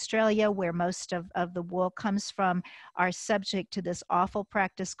in Australia, where most of the wool comes from, are subject to this awful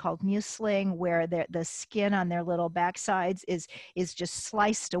practice called museling, where the skin on their little backsides is just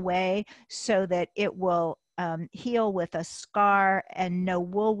sliced away so that it will heal with a scar, and no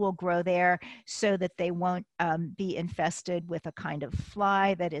wool will grow there, so that they won't be infested with a kind of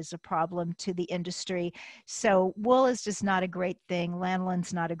fly that is a problem to the industry. So wool is just not a great thing.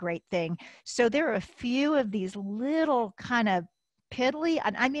 Lanolin's not a great thing. So there are a few of these little kind of piddly,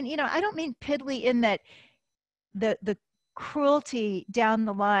 and I mean, I don't mean piddly in that the cruelty down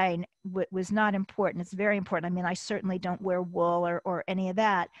the line was not important. It's very important. I mean, I certainly don't wear wool or any of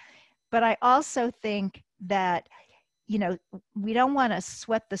that. But I also think that, we don't want to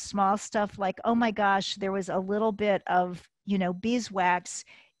sweat the small stuff like, oh my gosh, there was a little bit of, beeswax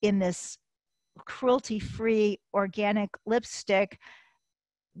in this cruelty-free organic lipstick.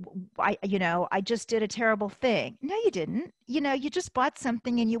 I just did a terrible thing. No, you didn't. You just bought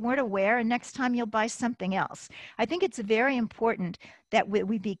something and you weren't aware, and next time you'll buy something else. I think it's very important that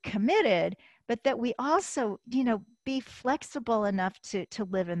we be committed, but that we also, be flexible enough to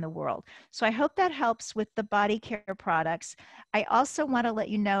live in the world. So I hope that helps with the body care products. I also want to let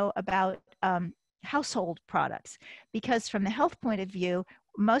you know about household products, because from the health point of view,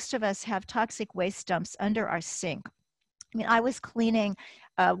 most of us have toxic waste dumps under our sink. I mean, I was cleaning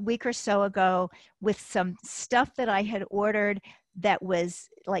a week or so ago with some stuff that I had ordered that was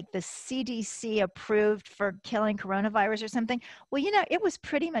like the CDC approved for killing coronavirus or something. Well, it was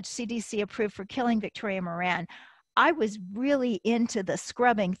pretty much CDC approved for killing Victoria Moran. I was really into the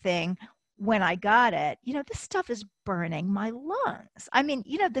scrubbing thing when I got it. This stuff is burning my lungs. I mean,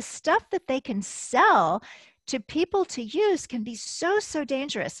 the stuff that they can sell to people to use can be so, so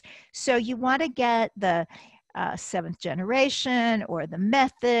dangerous. So you want to get the seventh generation or the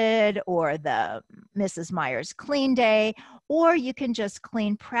method or the Mrs. Meyer's clean day, or you can just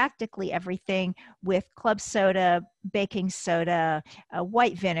clean practically everything with club soda, baking soda,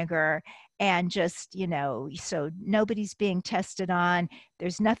 white vinegar, and just, so nobody's being tested on.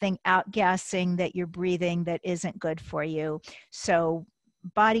 There's nothing outgassing that you're breathing that isn't good for you. So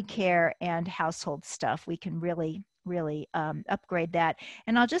body care and household stuff, we can really upgrade that.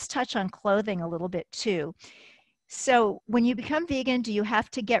 And I'll just touch on clothing a little bit too. So when you become vegan, do you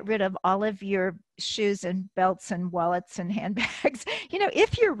have to get rid of all of your shoes and belts and wallets and handbags?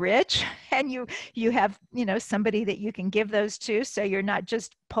 If you're rich and you have, somebody that you can give those to, so you're not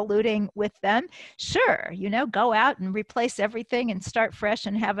just polluting with them, sure, go out and replace everything and start fresh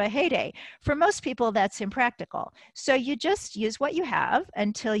and have a heyday. For most people, that's impractical. So you just use what you have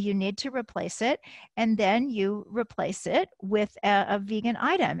until you need to replace it, and then you replace it with a vegan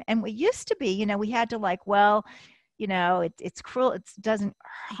item. And we used to be, we had to it's cruel. It doesn't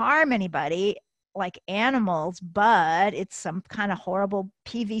harm anybody like animals, but it's some kind of horrible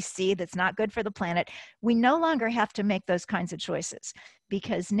PVC that's not good for the planet. We no longer have to make those kinds of choices,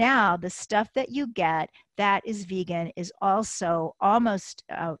 because now the stuff that you get that is vegan is also almost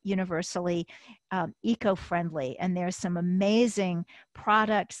universally eco-friendly. And there's some amazing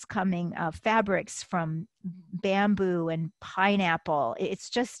products coming, fabrics from bamboo and pineapple.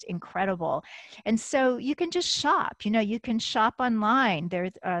 It's just incredible. And so you can just shop, you can shop online.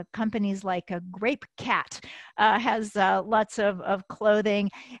 There's companies like a Grape Cat has lots of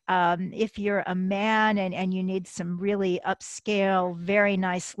clothing. If you're a man and you need some really upscale, very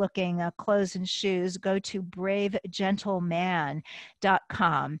nice looking clothes and shoes, go to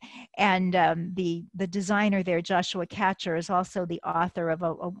bravegentleman.com. And the designer there, Joshua Katcher, is also the author of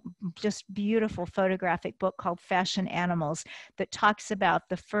a just beautiful photographic book called Fashion Animals that talks about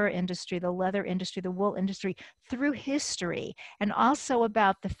the fur industry, the leather industry, the wool industry through history, and also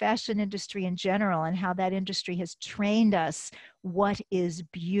about the fashion industry in general and how that industry has trained us what is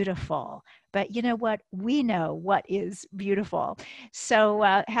beautiful. But you know what? We know what is beautiful. So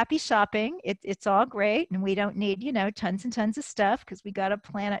happy shopping. It's all great. And we don't need, tons and tons of stuff because we got a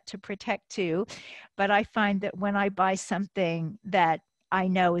planet to protect too. But I find that when I buy something that I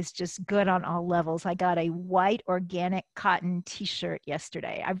know is just good on all levels. I got a white organic cotton t-shirt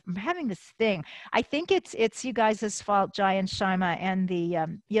yesterday. I'm having this thing. I think it's you guys' fault, Jai and Shaima, and the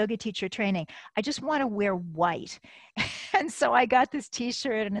yoga teacher training. I just want to wear white. And so I got this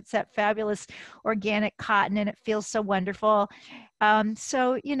t-shirt and it's that fabulous organic cotton and it feels so wonderful.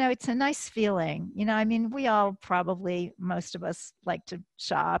 So, it's a nice feeling. I mean, we all probably, most of us like to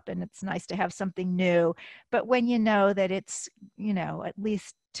shop and it's nice to have something new. But when you know that it's, at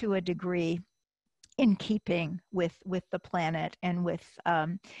least to a degree in keeping with the planet and with,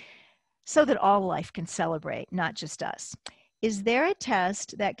 so that all life can celebrate, not just us. Is there a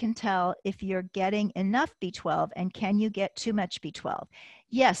test that can tell if you're getting enough B12 and can you get too much B12?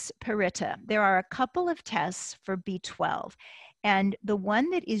 Yes, Parita. There are a couple of tests for B12. And the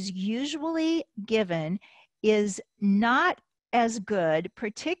one that is usually given is not as good,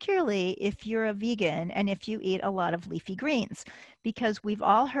 particularly if you're a vegan and if you eat a lot of leafy greens, because we've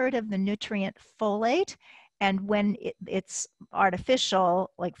all heard of the nutrient folate. And when it's artificial,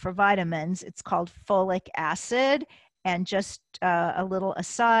 like for vitamins, it's called folic acid. And just a little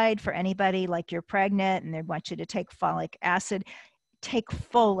aside for anybody like you're pregnant and they want you to take folic acid, take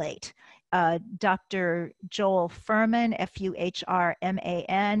folate. Dr. Joel Fuhrman,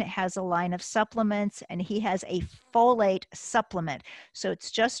 Fuhrman, has a line of supplements and he has a folate supplement. So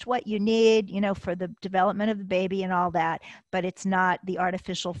it's just what you need, for the development of the baby and all that, but it's not the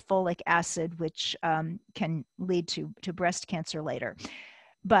artificial folic acid, which can lead to breast cancer later.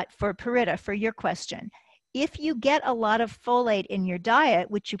 But for Parita, for your question, if you get a lot of folate in your diet,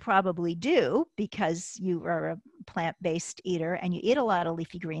 which you probably do because you are a plant-based eater and you eat a lot of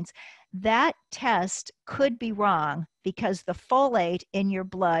leafy greens, that test could be wrong because the folate in your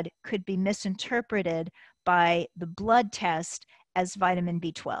blood could be misinterpreted by the blood test as vitamin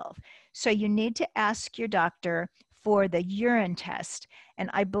B12. So you need to ask your doctor for the urine test. And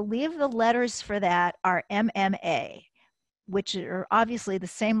I believe the letters for that are MMA, which are obviously the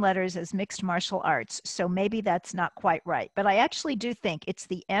same letters as mixed martial arts. So maybe that's not quite right. But I actually do think it's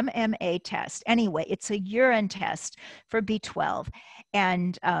the MMA test. Anyway, it's a urine test for B12.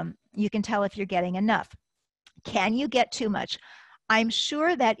 And you can tell if you're getting enough. Can you get too much? I'm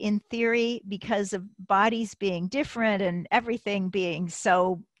sure that in theory, because of bodies being different and everything being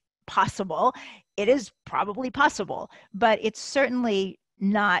so possible, it is probably possible. But it's certainly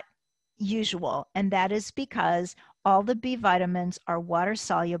not usual. And that is because all the B vitamins are water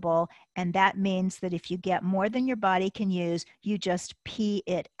soluble, and that means that if you get more than your body can use, you just pee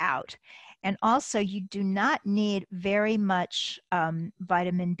it out. And also, you do not need very much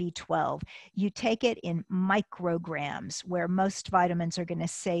vitamin B12. You take it in micrograms, where most vitamins are going to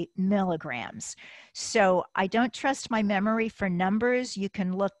say milligrams. So I don't trust my memory for numbers. You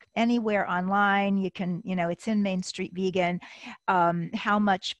can look anywhere online. You can, it's in Main Street Vegan, how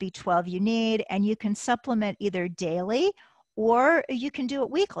much B12 you need, and you can supplement either daily or you can do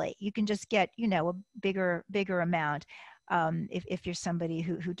it weekly. You can just get, a bigger amount. If you're somebody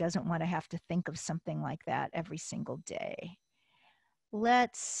who doesn't want to have to think of something like that every single day.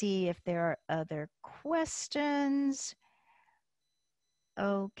 Let's see if there are other questions.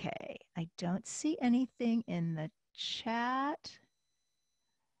 Okay, I don't see anything in the chat.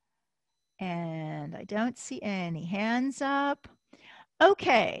 And I don't see any hands up.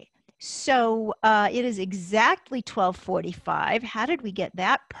 Okay, so it is exactly 12:45. How did we get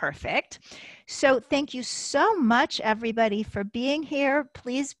that perfect? So thank you so much, everybody, for being here.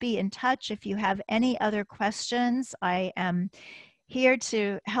 Please be in touch if you have any other questions. I am here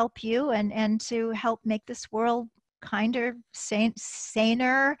to help you and to help make this world kinder,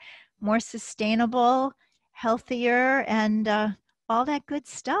 saner, more sustainable, healthier, and all that good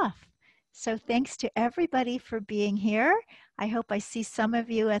stuff. So thanks to everybody for being here. I hope I see some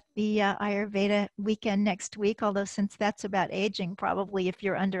of you at the Ayurveda weekend next week, although since that's about aging, probably if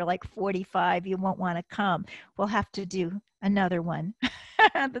you're under like 45, you won't want to come. We'll have to do another one.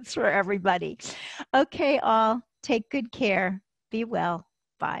 That's for everybody. Okay, all, take good care. Be well.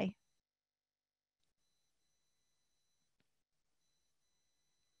 Bye.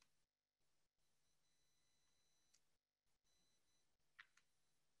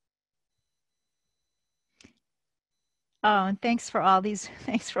 Oh, and thanks for all these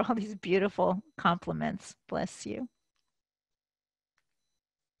beautiful compliments. Bless you.